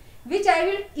 1.5, which I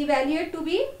will evaluate to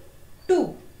be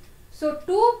 2. So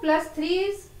 2 plus 3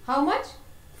 is how much?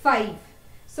 5.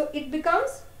 So it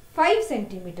becomes 5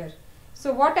 centimeter.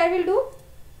 So what I will do?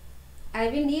 I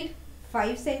will need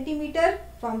 5 centimeter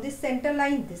from this center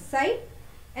line this side,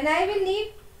 and I will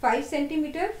need 5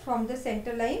 centimeter from the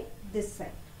center line this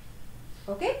side.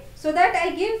 Okay, so that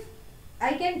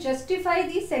I can justify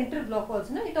the center block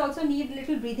also. No? It also need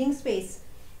little breathing space.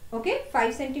 Okay,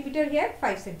 5 centimeter here,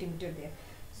 5 centimeter there.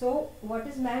 So what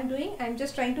is man doing? I am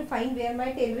just trying to find where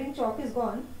my tailoring chalk is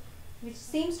gone, which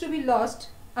seems to be lost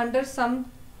under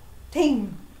some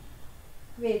thing.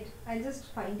 Wait, I'll just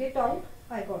find it out.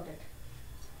 I got it.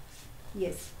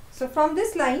 Yes. So from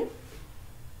this line,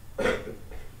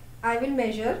 I will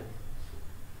measure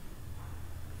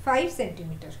 5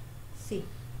 centimeter. See,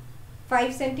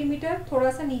 5 centimeter.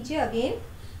 Thoda sa niche again.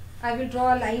 I will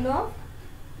draw a line of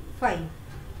 5.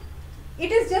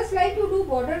 It is just like you do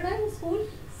border in school,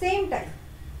 same time.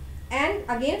 And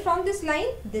again from this line,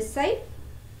 this side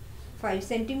 5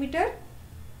 centimeter,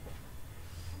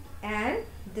 and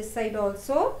this side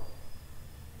also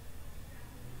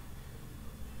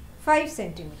 5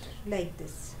 centimeter like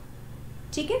this.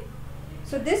 Okay?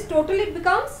 So this total it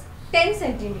becomes 10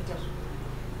 centimeter.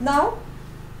 Now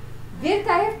width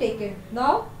I have taken.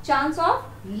 Now chance of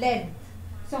length.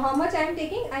 So how much I am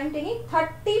taking? I am taking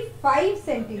 35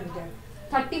 centimeter.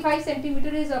 35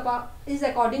 centimeter is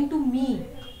according to me.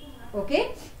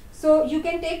 Okay? So you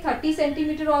can take 30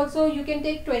 centimeter also. You can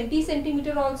take 20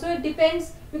 centimeter also. It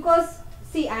depends, because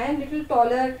see, I am little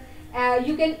taller.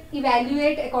 You can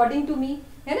evaluate according to me.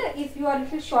 If you are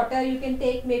little shorter, you can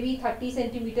take maybe 30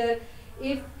 centimeter.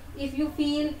 If you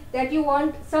feel that you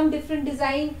want some different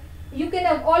design, you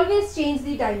can always change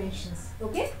the dimensions.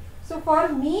 Okay, so for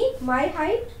me, my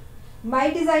height, my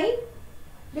design,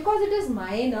 because it is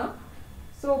mine,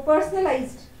 so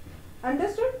personalized,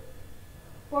 understood?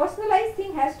 Personalized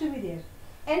thing has to be there.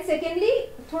 And secondly,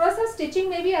 thoda sa stitching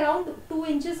maybe around 2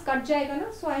 inches cut jayega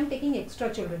na, so I am taking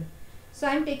extra children. So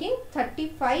I am taking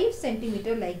 35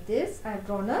 centimeter like this. I have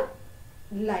drawn a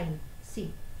line.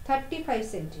 See, 35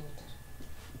 centimeter.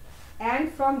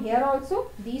 And from here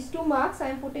also, these two marks, I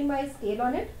am putting my scale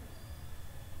on it.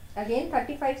 Again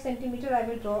 35 centimeter, I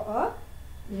will draw a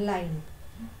line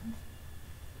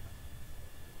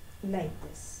like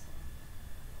this.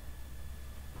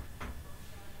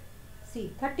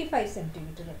 See, 35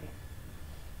 centimeter again.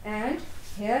 And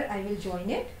here I will join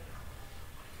it.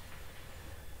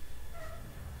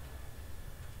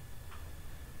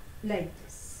 Like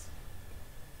this.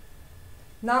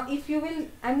 Now if you will,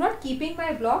 I am not keeping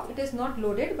my block, it is not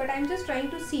loaded, but I am just trying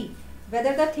to see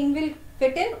whether the thing will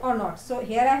fit in or not. So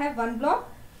here I have one block,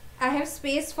 I have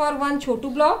space for one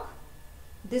chotu block,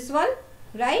 this one,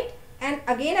 right? And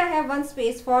again I have one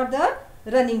space for the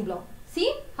running block.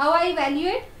 See how I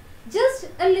evaluate? Just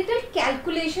a little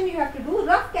calculation you have to do,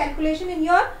 rough calculation in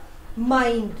your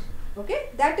mind. Okay,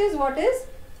 that is what is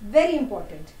very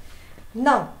important.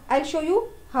 Now I'll show you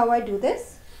how I do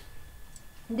this.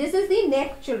 This is the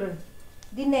neck, children,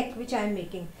 the neck which I am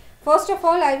making. First of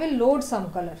all, I will load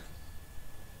some color.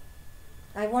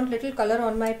 I want little color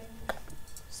on my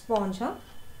sponge, so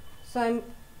I am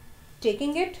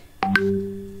taking it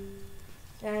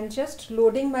and just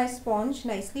loading my sponge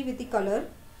nicely with the color.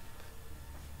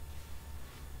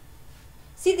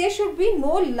 See, there should be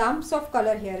no lumps of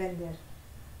color here and there.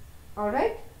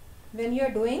 Alright, when you are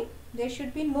doing, there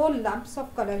should be no lumps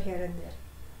of color here and there.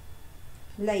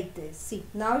 Like this. See,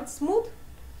 now it's smooth.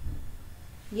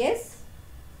 Yes.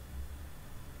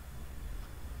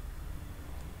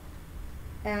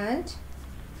 And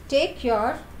take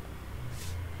your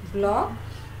block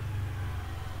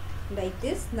like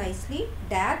this, nicely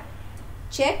dab,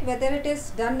 check whether it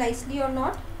is done nicely or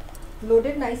not,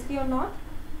 loaded nicely or not,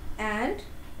 and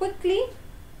quickly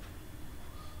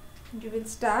you will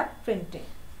start printing.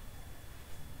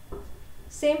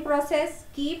 Same process,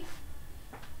 keep,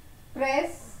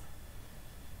 press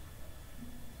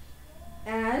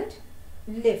and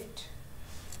lift,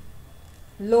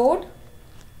 load.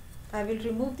 I will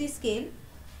remove the scale,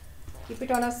 keep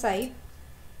it on a side,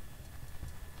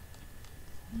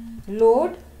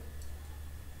 load,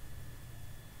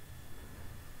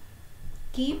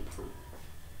 keep,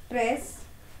 press.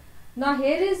 Now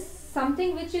here is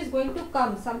something which is going to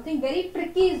come, something very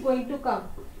tricky is going to come.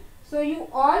 So you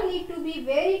all need to be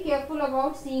very careful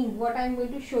about seeing what I am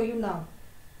going to show you now.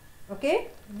 Okay,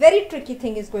 very tricky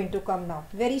thing is going to come now,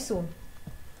 very soon.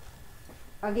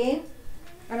 Again,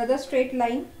 another straight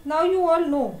line. Now you all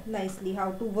know nicely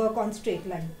how to work on straight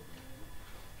line.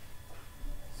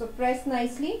 So press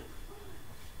nicely.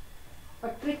 A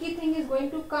tricky thing is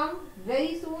going to come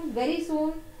very soon, very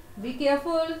soon. Be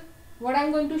careful what I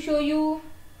am going to show you.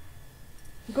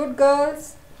 Good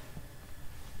girls.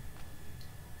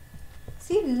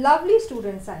 See, lovely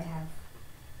students I have.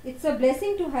 It's a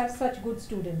blessing to have such good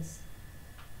students.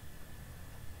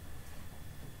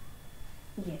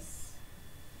 Yes.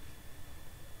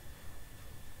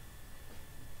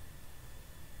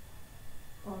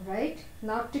 Alright,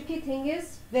 now tricky thing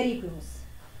is very close.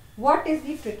 What is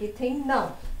the tricky thing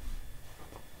now?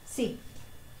 See,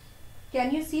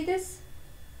 can you see this?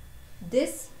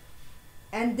 This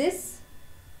and this,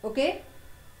 okay,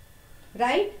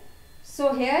 right?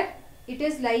 So here it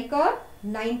is like a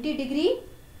 90-degree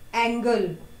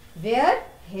angle, where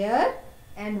here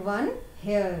and one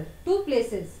here, two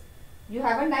places you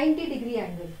have a 90-degree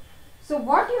angle. So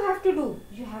what you have to do,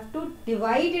 you have to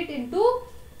divide it into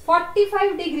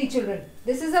 45-degree, children.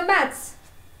 This is a maths.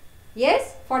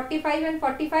 Yes, 45 and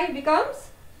 45 becomes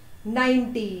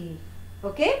 90.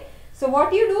 Okay, so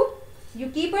what you do, you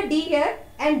keep a D here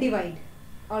and divide.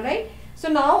 Alright, so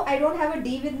now I don't have a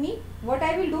D with me. What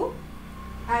I will do,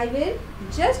 I will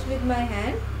just with my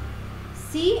hand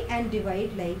see and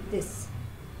divide like this.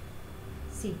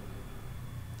 See,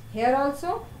 here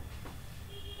also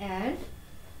and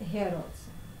here also.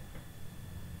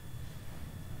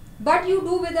 But you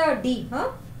do with a D,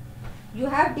 huh? You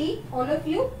have D, all of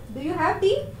you? Do you have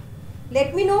D?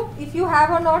 Let me know if you have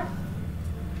or not.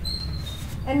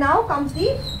 And now comes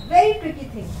the very tricky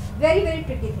thing. Very, very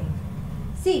tricky thing.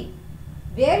 See,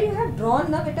 where you have drawn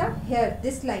now, beta, here,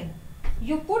 this line.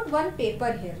 You put one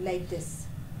paper here like this.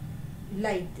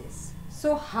 Like this.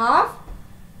 So, half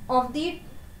of the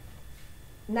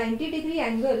 90-degree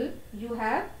angle you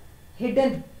have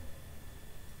hidden.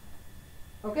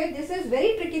 Okay, this is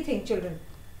very tricky thing, children.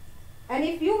 And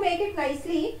if you make it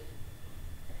nicely,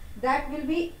 that will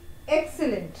be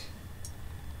excellent.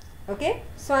 Okay,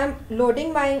 so I am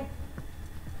loading my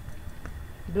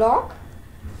block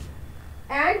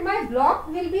and my block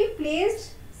will be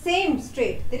placed same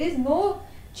straight. There is no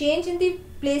change in the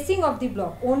placing of the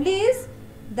block, only is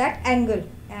that angle,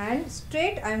 and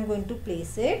straight I am going to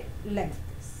place it like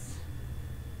this.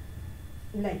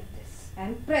 Like this,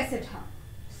 and press it hard.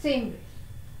 Same way.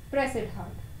 Press it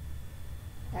hard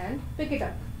and pick it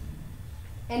up,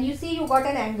 and you see you got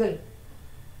an angle.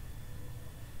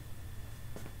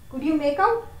 Could you make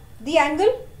out the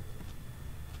angle?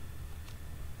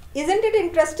 Isn't it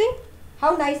interesting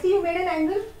how nicely you made an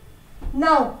angle?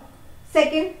 Now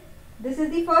second, this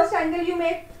is the first angle you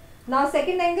made. Now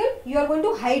second angle, you are going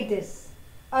to hide this.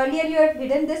 Earlier you have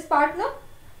hidden this part now.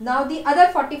 Now the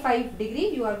other 45 degree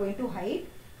you are going to hide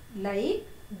like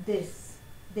this.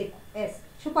 Dekho, yes,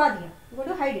 छुपा दिया. You are going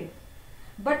to hide it.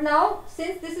 But now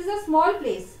since this is a small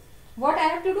place, what I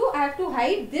have to do? I have to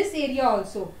hide this area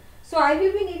also. So I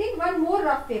will be needing one more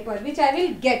rough paper, which I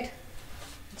will get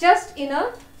just in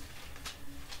a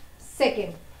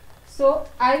second. So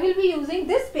I will be using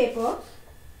this paper.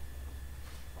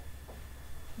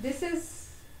 This is,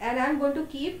 and I am going to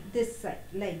keep this side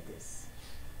like this.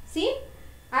 See,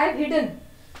 I have hidden.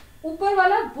 Upar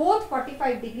wala both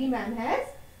 45 degree man has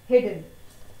hidden.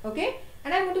 Okay,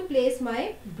 and I am going to place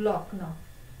my block now.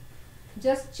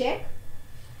 Just check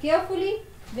carefully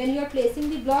when you are placing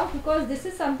the block, because this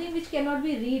is something which cannot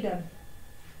be redone.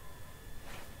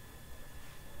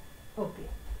 Okay.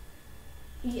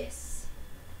 Yes.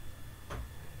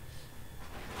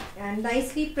 and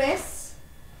nicely press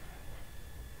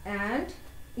and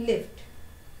lift.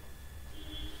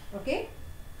 Okay,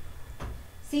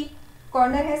 see,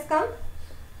 corner has come,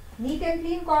 neat and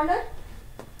clean corner.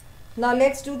 Now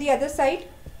let's do the other side.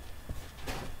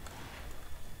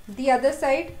 The other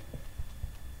side,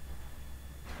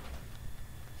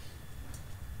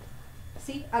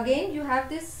 see, again you have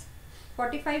this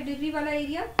 45-degree wala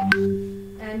area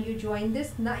and you join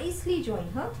this, nicely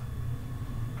join,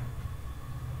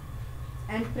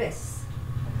 and press,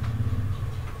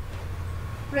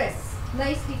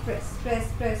 nicely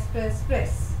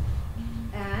press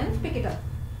and pick it up.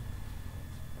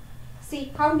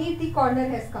 See how neat the corner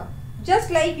has come, just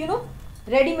like, you know,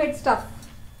 ready-made stuff.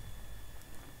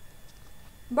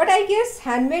 But I guess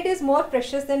handmade is more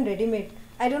precious than ready-made.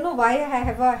 I don't know why I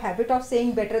have a habit of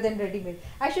saying better than ready-made.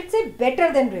 I should say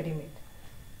better than ready-made.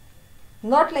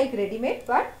 Not like ready-made,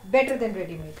 but better than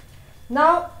ready-made.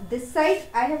 Now this side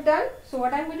I have done. So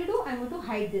what I am going to do? I am going to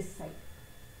hide this side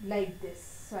like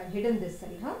this. So I have hidden this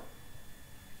side.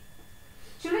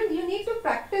 Children, you need to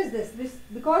practice this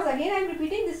because again I am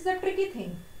repeating, this is a tricky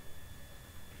thing.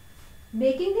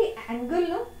 Making the angle,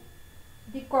 no,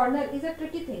 the corner is a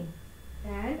tricky thing.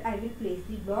 And I will place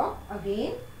the block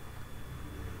again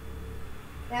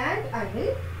and I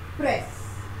will press.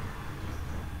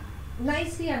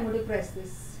 Nicely I am going to press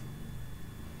this.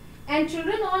 And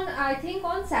children, I think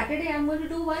on Saturday I am going to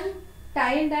do one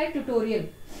tie and dye tutorial.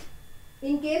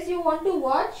 In case you want to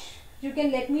watch, you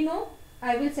can let me know.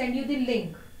 I will send you the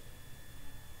link.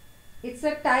 It's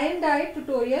a tie and dye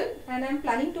tutorial and I am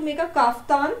planning to make a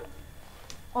kaftan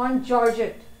on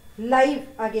georgette live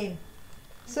again.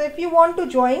 So if you want to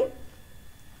join,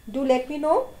 do let me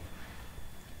know.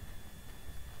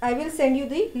 I will send you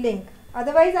the link.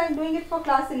 Otherwise I am doing it for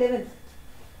class 11th.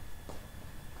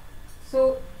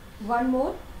 So one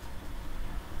more.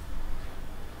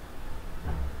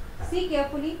 See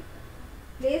carefully.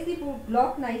 Place the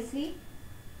block nicely.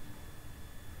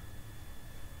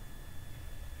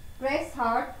 Press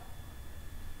hard.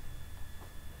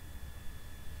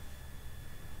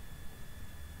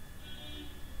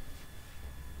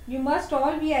 You must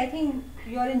all be, I think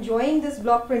you are enjoying this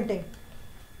block printing.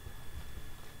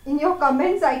 In your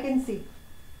comments I can see.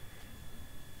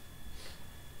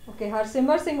 Okay,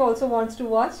 Harsimar Singh also wants to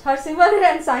watch. Harsimar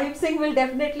and Sahib Singh will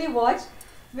definitely watch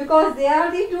because they are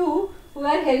the two who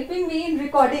are helping me in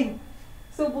recording.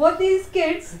 So both these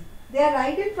kids, they are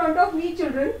right in front of me,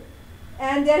 children,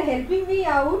 and they are helping me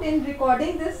out in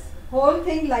recording this whole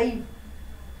thing live.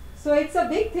 So it's a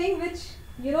big thing which,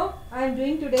 you know, I am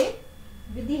doing today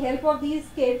with the help of these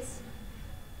kids.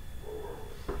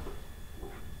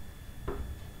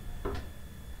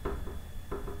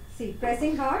 See,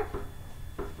 pressing hard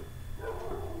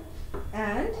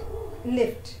and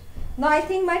lift. Now I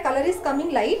think my color is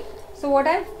coming light. So what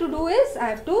I have to do is I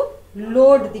have to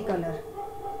load the color.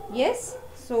 Yes.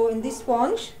 So in the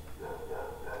sponge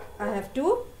I have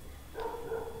to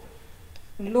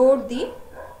load the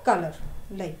color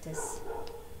like this.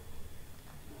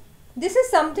 This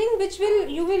is something which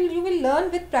you will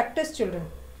learn with practice, children.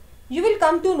 You will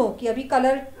come to know कि अभी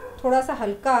color थोड़ा सा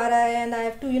हल्का आ रहा है and I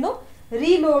have to, you know,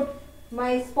 reload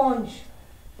my sponge.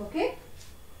 Okay.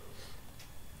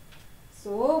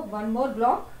 So one more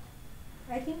block.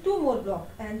 I think two more block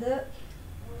and the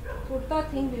kurta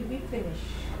thing will be finished.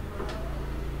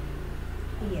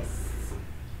 Yes.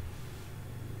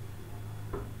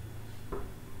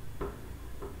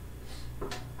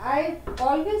 I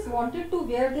always wanted to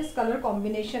wear this color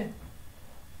combination.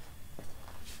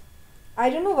 I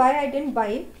don't know why I didn't buy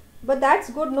it, but that's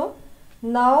good, no?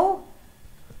 Now,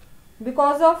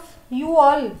 because of you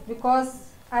all,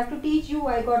 because I have to teach you,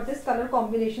 I got this color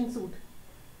combination suit.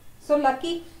 So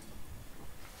lucky.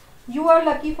 You are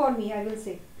lucky for me, I will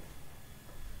say.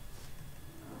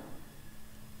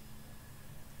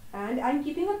 And I am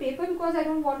keeping a paper because I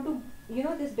don't want to, you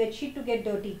know, this bed sheet to get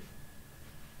dirty.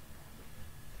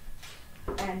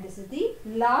 And this is the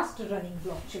last running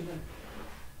block, children.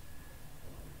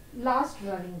 Last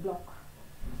running block.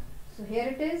 So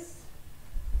here it is.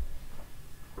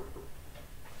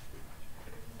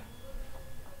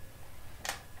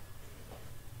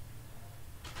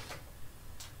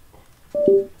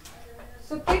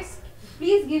 So kids,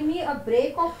 please give me a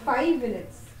break of 5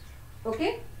 minutes.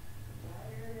 Okay?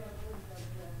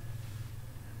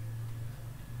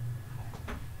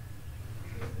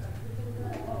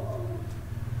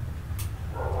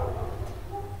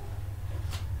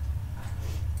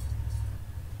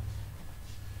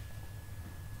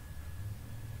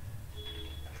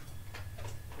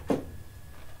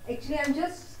 Actually, I am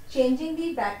just changing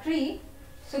the battery.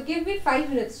 So give me 5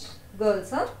 minutes,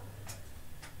 girls, huh?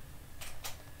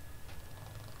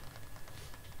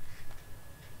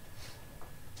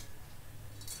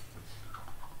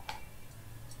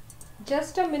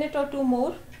 just a minute or two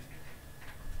more.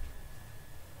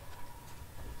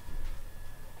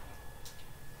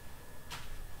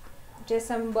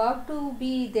 Just I'm about to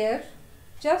be there.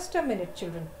 Just a minute,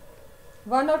 children.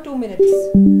 1 or 2 minutes.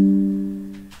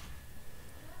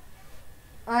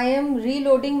 I am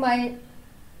reloading my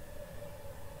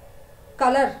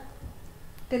color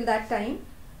till that time.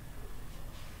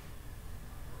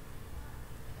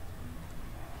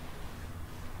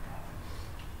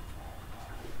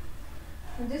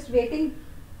 I'm just waiting.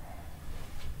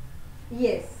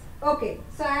 Yes. Okay.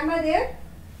 So am I there?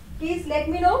 Please let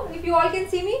me know if you all can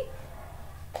see me,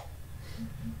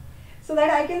 so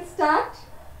that I can start.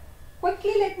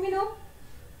 Quickly let me know.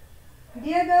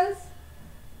 Dear girls.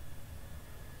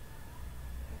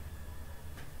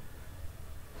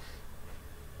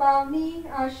 Pavni,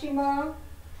 Ashima,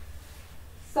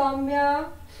 Soumya,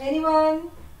 anyone?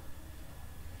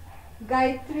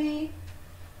 Gayatri.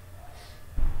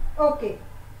 Okay.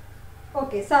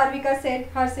 Okay, Sarvika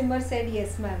said, Harsimar said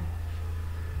yes ma'am.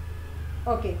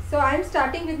 Okay, so I am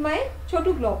starting with my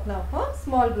chotu block now,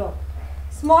 small block.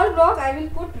 Small block I will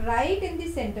put right in the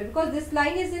center because this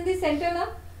line is in the center now.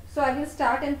 So I will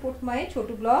start and put my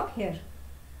chotu block here.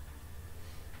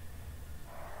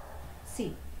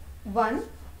 See, 1,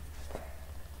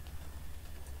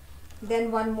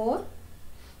 then 1 more.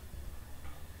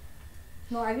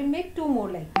 No, I will make 2 more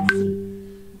like this. See,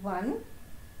 1,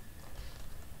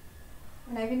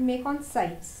 and I will make on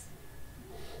sides.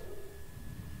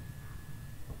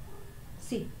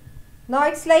 See, now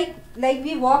it's like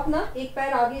we walk na, ek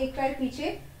pair aage, ek pair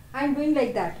piche. I am doing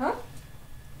like that, huh?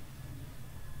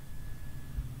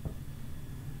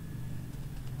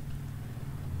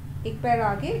 Ek pair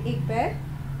aage, ek pair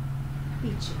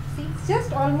piche. See, it's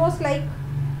just almost like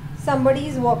somebody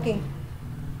is walking.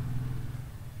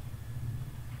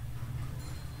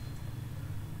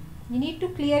 You need to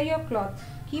clear your cloth.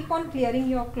 Keep on clearing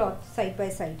your cloth side by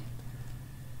side.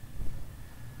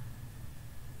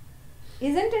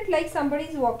 Isn't it like somebody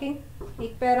is walking?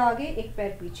 Ek pair aage, ek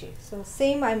pair piche. So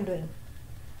same I am doing.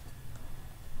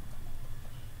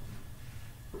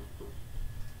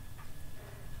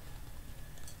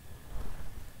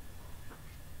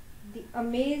 The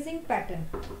amazing pattern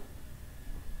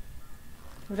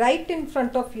right in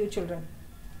front of you, children.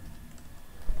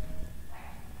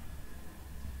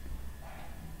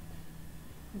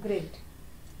 Great.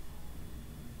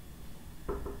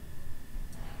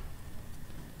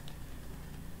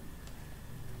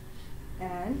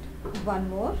 And 1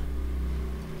 more.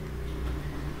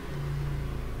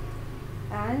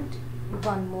 And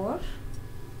 1 more.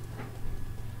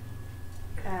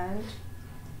 And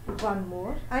 1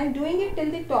 more. I am doing it till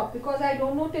the top because I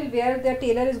don't know till where the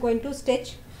tailor is going to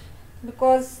stitch,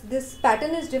 because this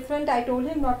pattern is different. I told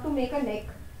him not to make a neck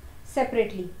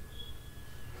separately.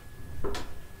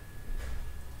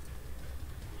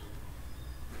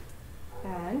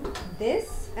 And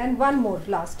this, and 1 more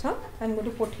last, I'm going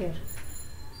to put here.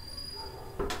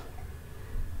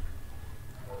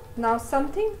 Now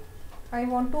something I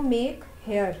want to make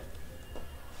here.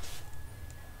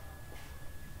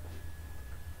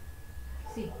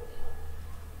 See,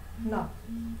 now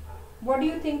what do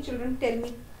you think, children? Tell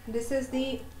me. This is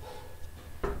the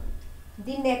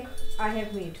neck I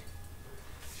have made.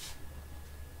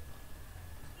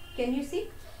 Can you see?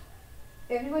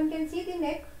 Everyone can see the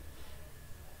neck?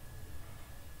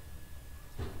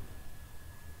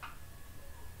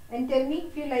 And tell me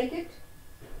if you like it.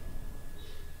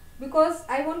 Because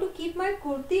I want to keep my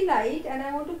kurti light and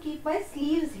I want to keep my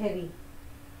sleeves heavy.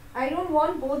 I don't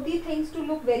want both the things to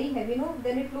look very heavy, no?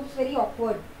 Then it looks very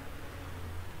awkward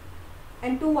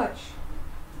and too much.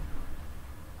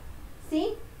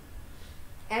 See?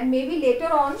 And maybe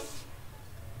later on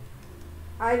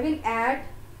I will add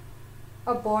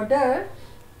a border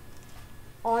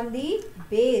on the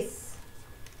base.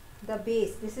 The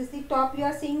base. This is the top you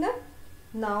are seeing now.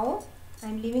 Now I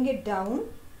am leaving it down,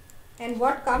 and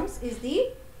what comes is the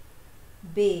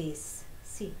base.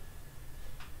 See,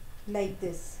 like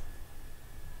this,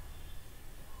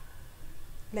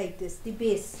 the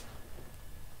base.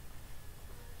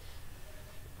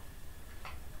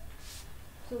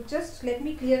 So just let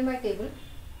me clear my table.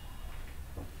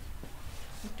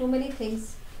 Too many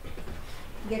things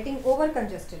getting over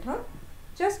congested, huh?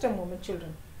 Just a moment,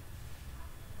 children.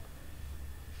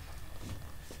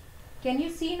 Can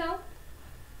you see now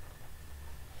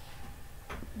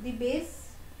the base?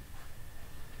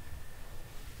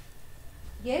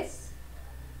 Yes.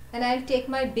 And I'll take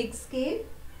my big scale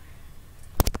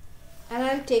and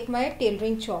I'll take my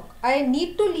tailoring chalk. I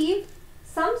need to leave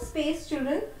some space,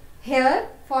 children, here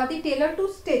for the tailor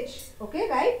to stitch. Okay,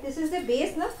 right? This is the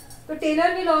base now. So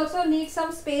tailor will also need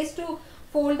some space to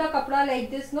fold the kapda like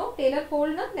this. No, tailor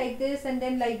fold na like this and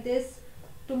then like this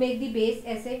to make the base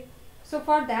essay. So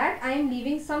for that I am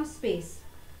leaving some space.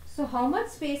 So how much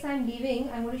space I am leaving,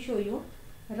 I am going to show you.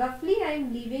 Roughly I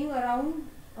am leaving around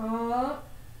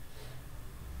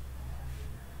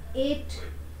 8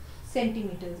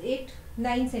 centimeters,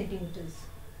 9 centimeters.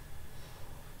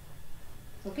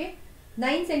 Okay,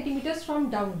 9 centimeters from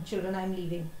down, children, I am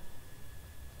leaving.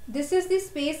 This is the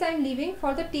space I am leaving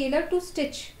for the tailor to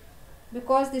stitch,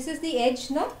 because this is the edge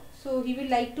now. So he will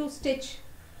like to stitch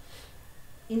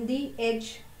in the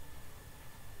edge,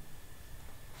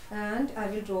 and I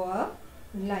will draw a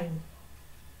line.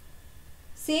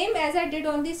 Same as I did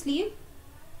on the sleeve.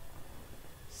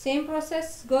 Same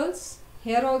process, girls,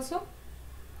 here also.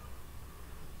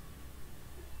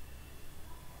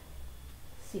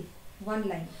 See, one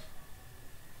line,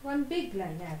 one big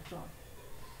line I have drawn.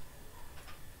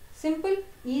 Simple,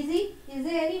 easy. Is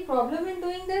there any problem in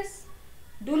doing this?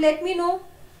 Do let me know.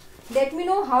 Let me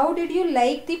know how did you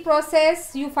like the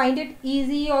process. You find it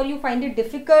easy or you find it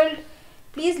difficult.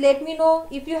 Please let me know.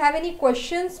 If you have any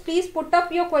questions, please put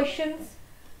up your questions,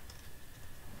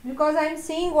 because I am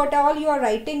seeing what all you are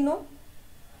writing, no?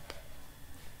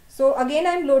 So again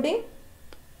I am loading.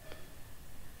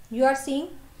 You are seeing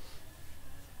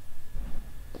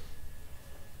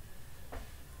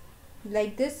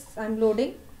like this. I am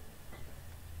loading,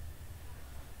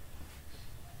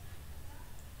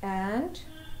 and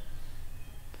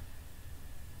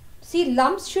see,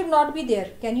 lumps should not be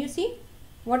there. Can you see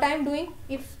what I am doing?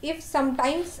 If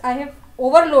sometimes I have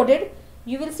overloaded,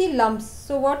 you will see lumps.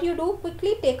 So what you do,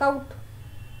 quickly take out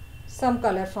some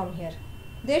color from here.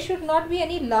 There should not be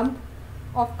any lump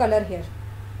of color here,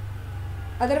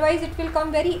 otherwise it will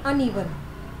come very uneven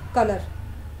color.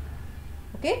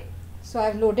 Okay, so I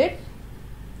have loaded.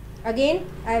 Again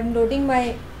I am loading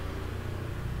my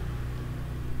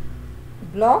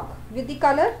block with the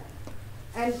color,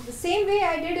 and the same way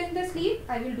I did in the sleeve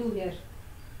I will do here.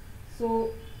 So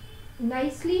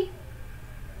nicely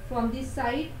from this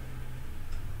side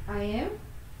I am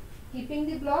keeping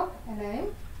the block, and I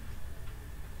am,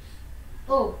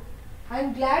 oh, I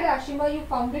am glad, Ashima, you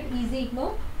found it easy.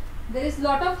 No, there is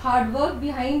lot of hard work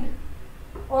behind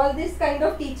all this kind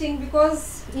of teaching,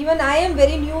 because even I am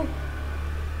very new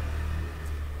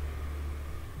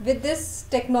with this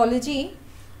technology.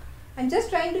 I am just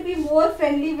trying to be more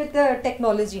friendly with the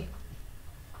technology.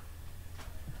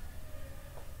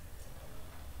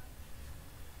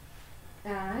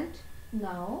 And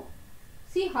now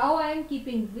see how I am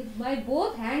keeping with my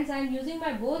both hands. I am using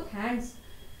my both hands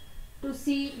to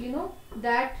see, you know,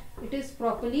 that it is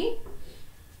properly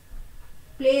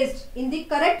placed in the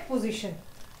correct position.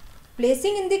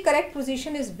 Placing in the correct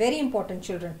position is very important,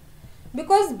 children,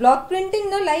 because block printing,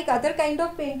 no, like other kind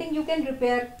of painting, you can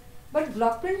repair, but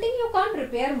block printing you can't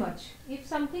repair much. If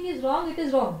something is wrong, it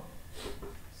is wrong.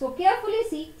 So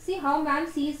carefully see how ma'am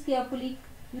sees carefully.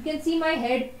 You can see my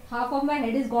head, half of my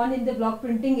head is gone in the block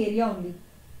printing area only.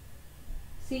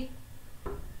 See,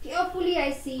 carefully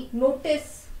I see,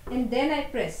 notice, and then I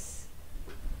press.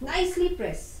 Nicely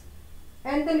press.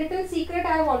 And the little secret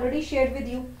I have already shared with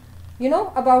you, you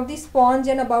know, about the sponge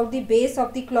and about the base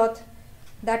of the cloth.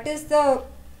 That is the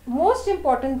most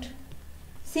important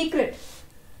secret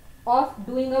of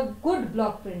doing a good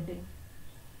block printing.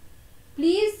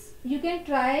 Please, you can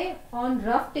try on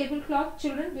rough tablecloth,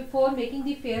 children, before making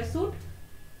the fair suit.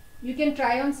 You can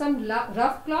try on some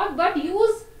rough cloth, but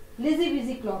use Lizzy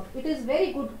Wizzy cloth. It is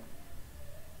very good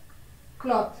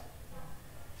cloth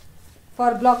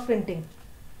for block printing.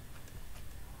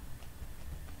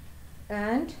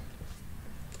 And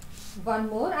one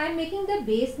more, I am making the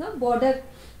base, na, border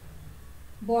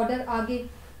aage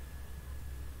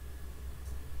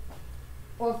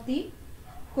of the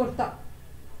kurta.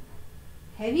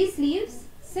 Heavy sleeves,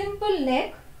 simple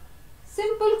neck,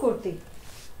 simple kurti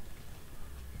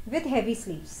with heavy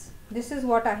sleeves. This is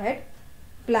what I had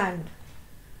planned.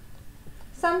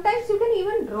 Sometimes you can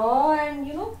even draw, and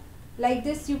you know, like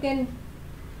this you can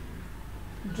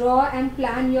draw and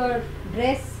plan your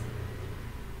dress.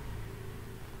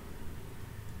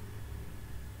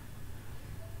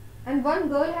 And one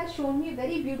girl has shown me a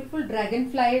very beautiful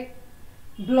dragonfly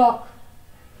block.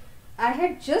 I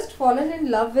had just fallen in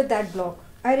love with that block.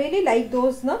 I really like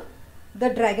those, no? The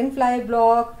dragonfly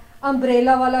block,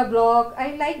 umbrella wala block.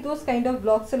 I like those kind of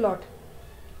blocks a lot.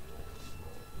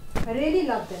 I really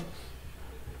love them.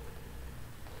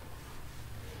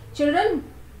 Children,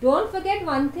 don't forget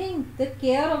one thing, the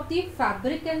care of the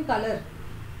fabric and color.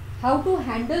 How to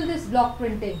handle this block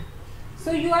printing.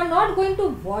 So you are not going to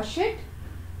wash it.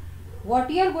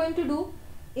 What you are going to do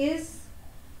is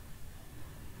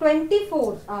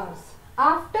 24 hours.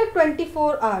 After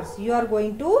 24 hours, you are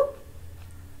going to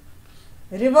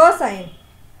reverse iron.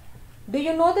 Do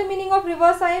you know the meaning of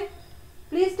reverse iron?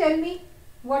 Please tell me,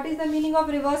 what is the meaning of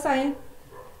reverse iron?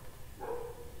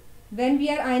 When we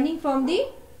are ironing from the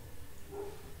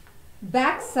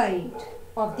back side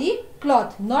of the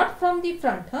cloth, not from the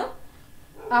front.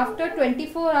 After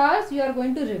 24 hours, you are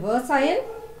going to reverse iron,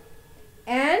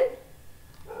 and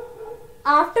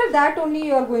after that only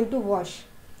you are going to wash.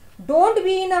 Don't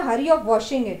be in a hurry of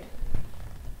washing it.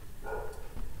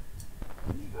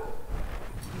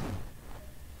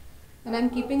 And I am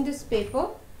keeping this paper,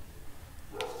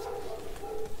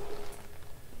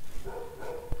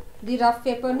 the rough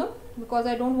paper, no, because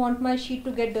I don't want my sheet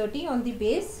to get dirty on the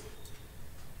base.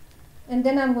 And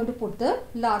then I am going to put the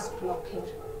last block here.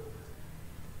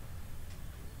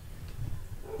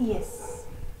 Yes.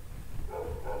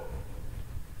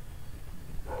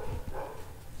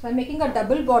 So I am making a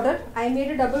double border. I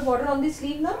made a double border on the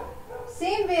sleeve now.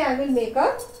 Same way I will make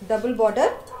a double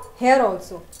border here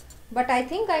also. But I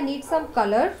think I need some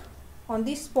color on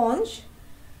the sponge,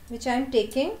 which I am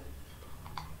taking.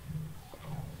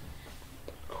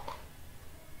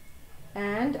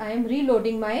 And I am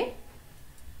reloading my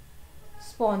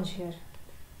sponge here.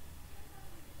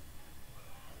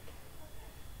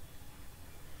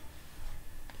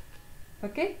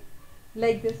 Okay,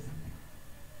 like this.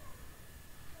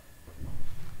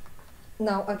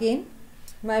 Now again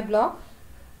my block,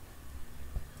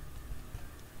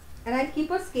 and I'll keep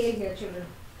a scale here, children.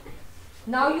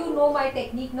 Now you know my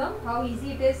technique now, how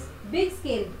easy it is. Big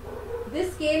scale.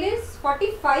 This scale is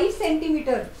 45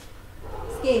 centimeter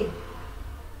scale.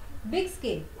 Big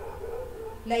scale.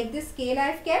 Like this scale I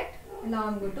have kept. And now I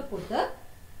am going to put the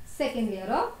second layer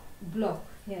of block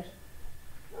here.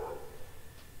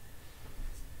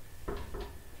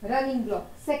 Running block,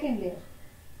 second layer.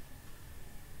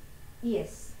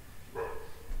 Yes.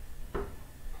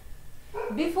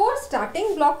 Before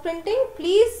starting block printing,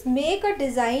 please make a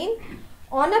design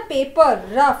on a paper,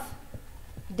 rough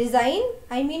design.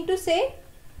 I mean to say,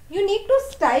 you need to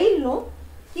style, no,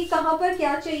 कि कहाँ पर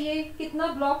क्या चाहिए,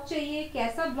 कितना block चाहिए,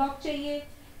 कैसा block चाहिए.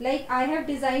 Like I have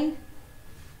designed,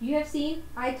 you have seen.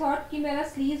 I thought कि मेरा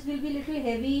sleeves will be little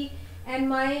heavy and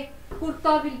my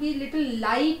kurta will be little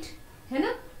light, है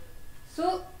ना?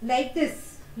 So like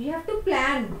this, you have to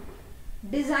plan,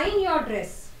 design your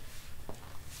dress.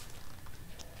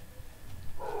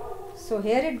 So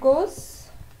here it goes.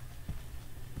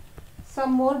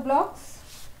 Some more blocks.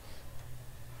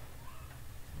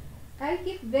 I'll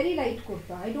keep very light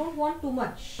kurta. I don't want too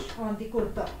much on the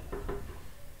kurta,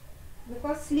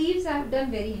 because sleeves I have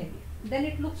done very heavy. Then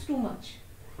it looks too much.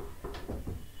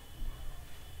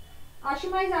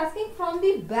 Ashima is asking from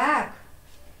the back.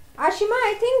 Ashima,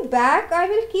 I think back I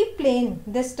will keep plain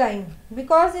this time,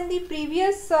 because in the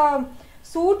previous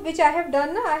suit which I have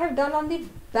done on the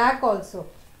back also.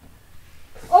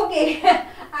 Okay,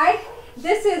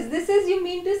 this is you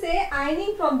mean to say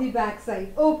ironing from the back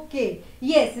side. Okay,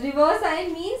 yes, reverse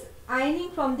iron means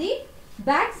ironing from the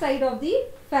back side of the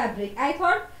fabric. I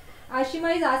thought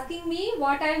Ashima is asking me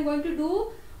what I am going to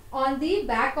do on the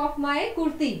back of my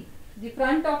kurti. The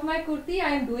front of my kurti I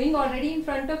am doing already in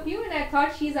front of you, and I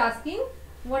thought she is asking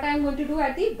what I am going to do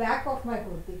at the back of my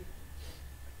kurti.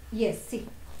 Yes, see.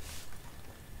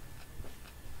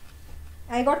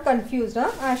 I got confused,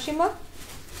 huh, Ashima?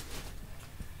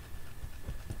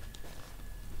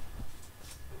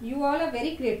 You all are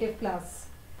very creative class.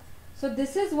 So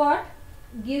this is what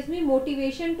gives me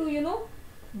motivation to, you know,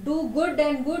 do good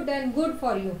and good and good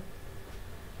for you.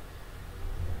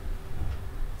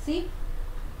 See?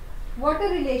 What a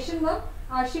relation, no,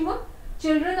 Ashima?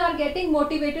 Children are getting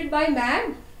motivated by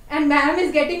ma'am, and ma'am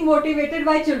is getting motivated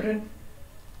by children.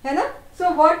 है ना?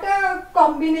 So what a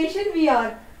combination we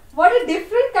are. What a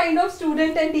different kind of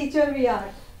student and teacher we are.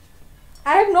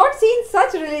 I have not seen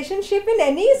such relationship in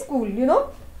any school, you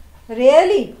know.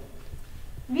 Really.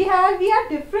 We are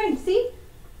different. See?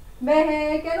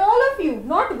 Mehek and all of you.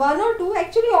 Not one or two,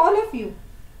 actually all of you.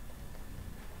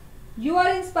 You are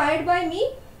inspired by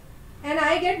me, and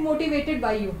I get motivated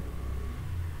by you.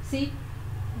 See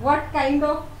what kind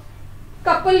of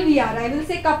couple we are. I will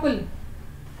say couple.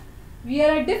 We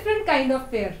are a different kind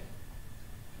of pair.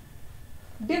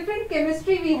 Different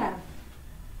chemistry we have.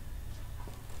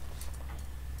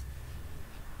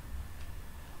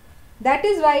 That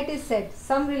is why it is said,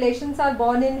 some relations are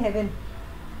born in heaven.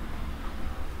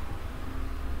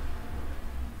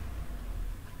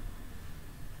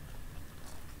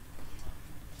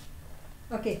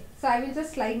 Okay, so I will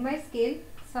just slide my scale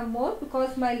some more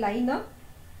because my liner,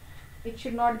 it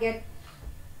should not get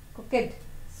cooked,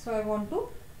 so I want to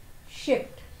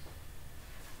shift.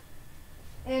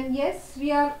 And yes,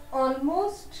 we are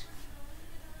almost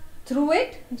through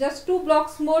it. Just 2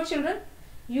 blocks more, children.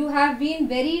 You have been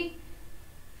very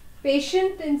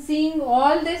patient in seeing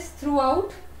all this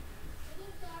throughout,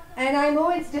 and I know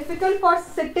it's difficult for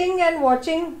sitting and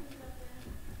watching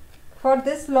for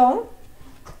this long,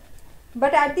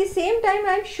 but at the same time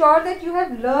I am sure that you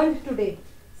have learned today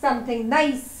something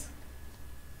nice,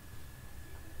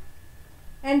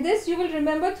 and this you will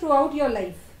remember throughout your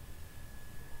life.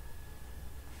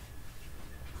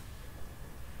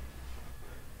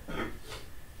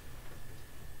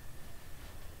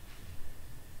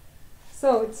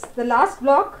 So it's the last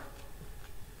block.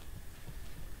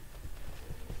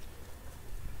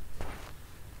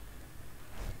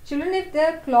 Children, if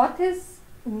the cloth is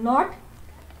not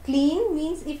clean,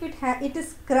 means if it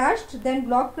is crushed, then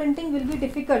block printing will be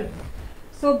difficult.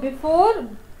 So before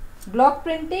block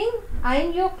printing,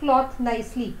 iron your cloth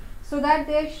nicely so that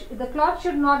the cloth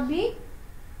should not be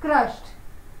crushed.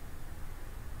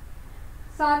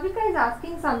 Sarvika is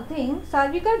asking something.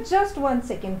 Sarvika, just 1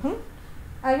 second.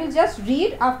 I will just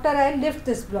read after I lift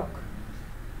this block.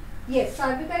 Yes,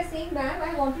 Sarvika is saying, ma'am,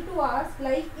 I wanted to ask,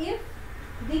 like, if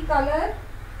the color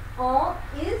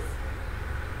is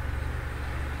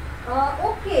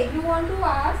okay, you want to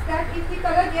ask that if the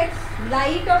color gets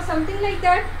light or something like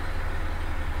that,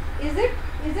 is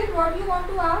it what you want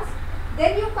to ask?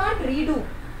 Then you can't redo.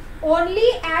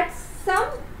 Only at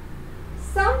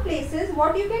some places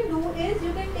what you can do is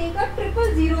you can take a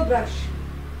 000 brush.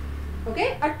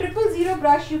 Okay, a 000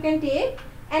 brush you can take,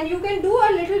 and you can do a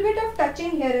little bit of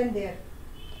touching here and there,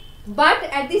 but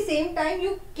at the same time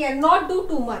you cannot do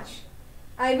too much.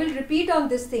 I will repeat on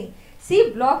this thing. See,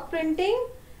 block printing,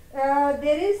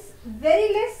 there is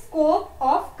very less scope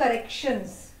of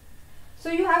corrections, so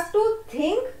you have to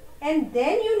think and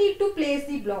then you need to place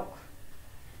the block.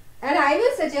 And I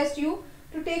will suggest you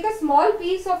to take a small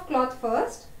piece of cloth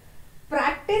first.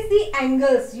 Practice the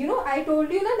angles. You know, I told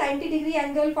you, 90-degree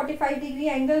angle, 45-degree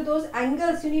angle, those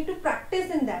angles you need to practice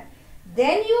in that.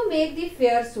 Then you make the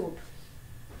fair suit.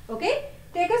 Okay,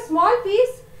 take a small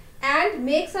piece and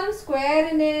make some square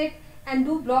in it and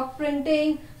do block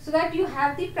printing so that you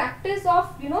have the practice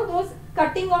of, those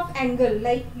cutting of angle.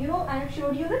 Like, I have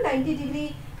showed you the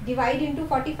 90-degree, divide into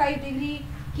 45-degree,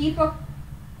 keep a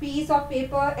piece of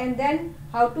paper, and then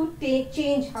how to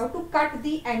change, how to cut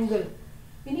the angle.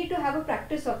 You need to have a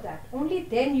practice of that. Only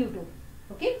then you do.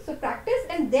 Okay, so practice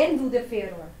and then do the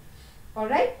fair one.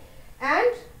 Alright,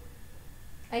 and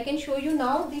I can show you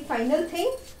now the final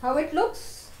thing, how it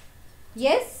looks.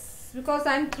 Yes, because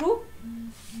I am through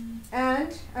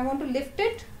and I want to lift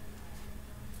it.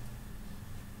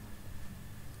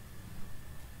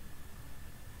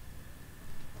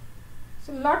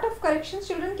 So lot of corrections,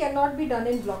 children, cannot be done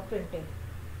in block printing.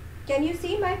 Can you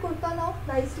see my kurta now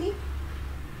nicely?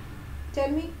 Tell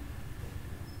me,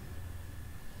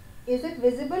 is it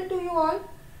visible to you all?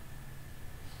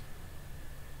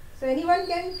 So anyone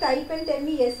can type and tell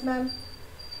me yes, ma'am.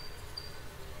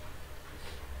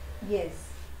 Yes.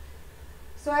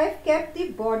 So I have kept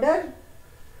the border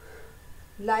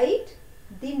light,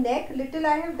 the neck little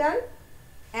I have done,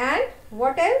 and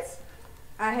what else?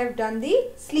 I have done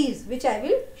the sleeves, which I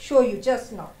will show you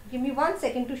just now. Give me 1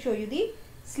 second to show you the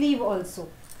sleeve also.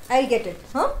 I'll get it.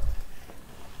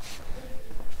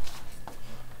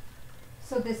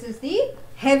 So this is the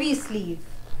heavy sleeve.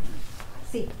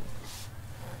 See,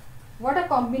 what a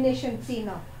combination. See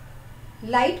now,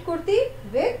 light kurti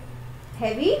with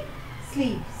heavy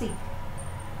sleeve. See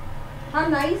how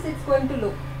nice it's going to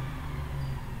look.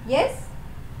 Yes,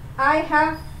 I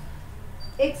have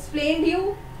explained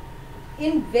you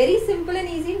in very simple and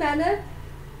easy manner,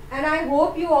 and I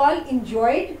hope you all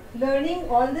enjoyed learning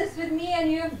all this with me and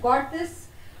you have got this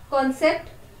concept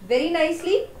very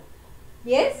nicely.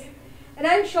 Yes, and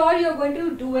I am sure you are going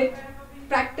to do it,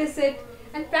 practice it,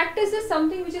 and practice is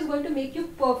something which is going to make you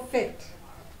perfect.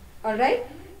 Alright,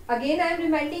 again I am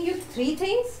reminding you 3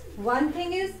 things. One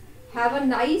thing is, have a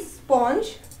nice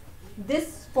sponge.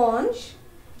 This sponge,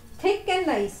 thick and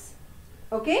nice.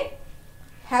 Okay,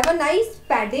 have a nice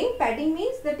padding. Padding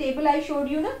means the table I showed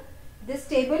you, this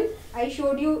table I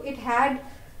showed you, it had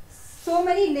so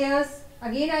many layers.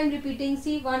 Again I am repeating.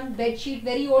 See, one bed sheet,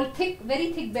 very old, thick,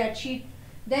 very thick bed sheet.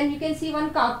 Then you can see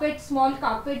one carpet, small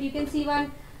carpet. You can see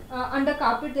one under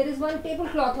carpet. There is one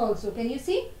tablecloth also. Can you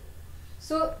see?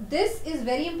 So this is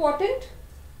very important.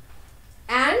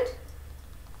 And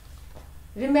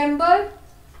remember,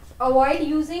 avoid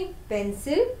using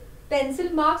pencil.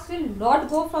 Pencil marks will not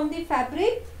go from the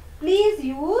fabric. please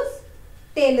use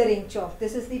tailoring chalk.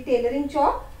 This is the tailoring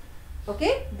chalk.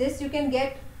 Okay, this you can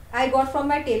get, I got from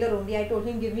my tailor only. I told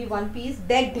him give me one piece,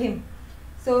 begged him.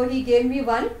 So he gave me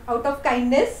one out of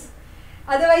kindness.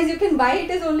 Otherwise you can buy,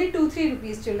 it is only 2-3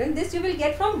 rupees children. This you will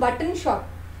get from button shop.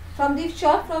 From the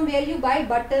shop from where you buy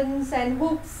buttons and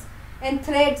hooks and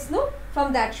threads, no?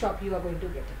 From that shop you are going to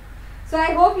get it. So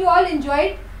I hope you all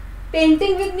enjoyed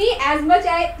painting with me as much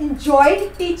I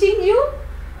enjoyed teaching you.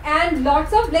 And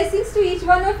lots of blessings to each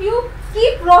one of you.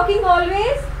 Keep rocking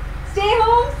always. Stay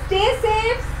home, stay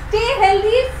safe, stay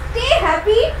healthy, stay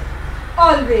happy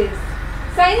always.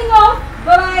 Signing off.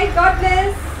 Bye-bye. God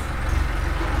bless.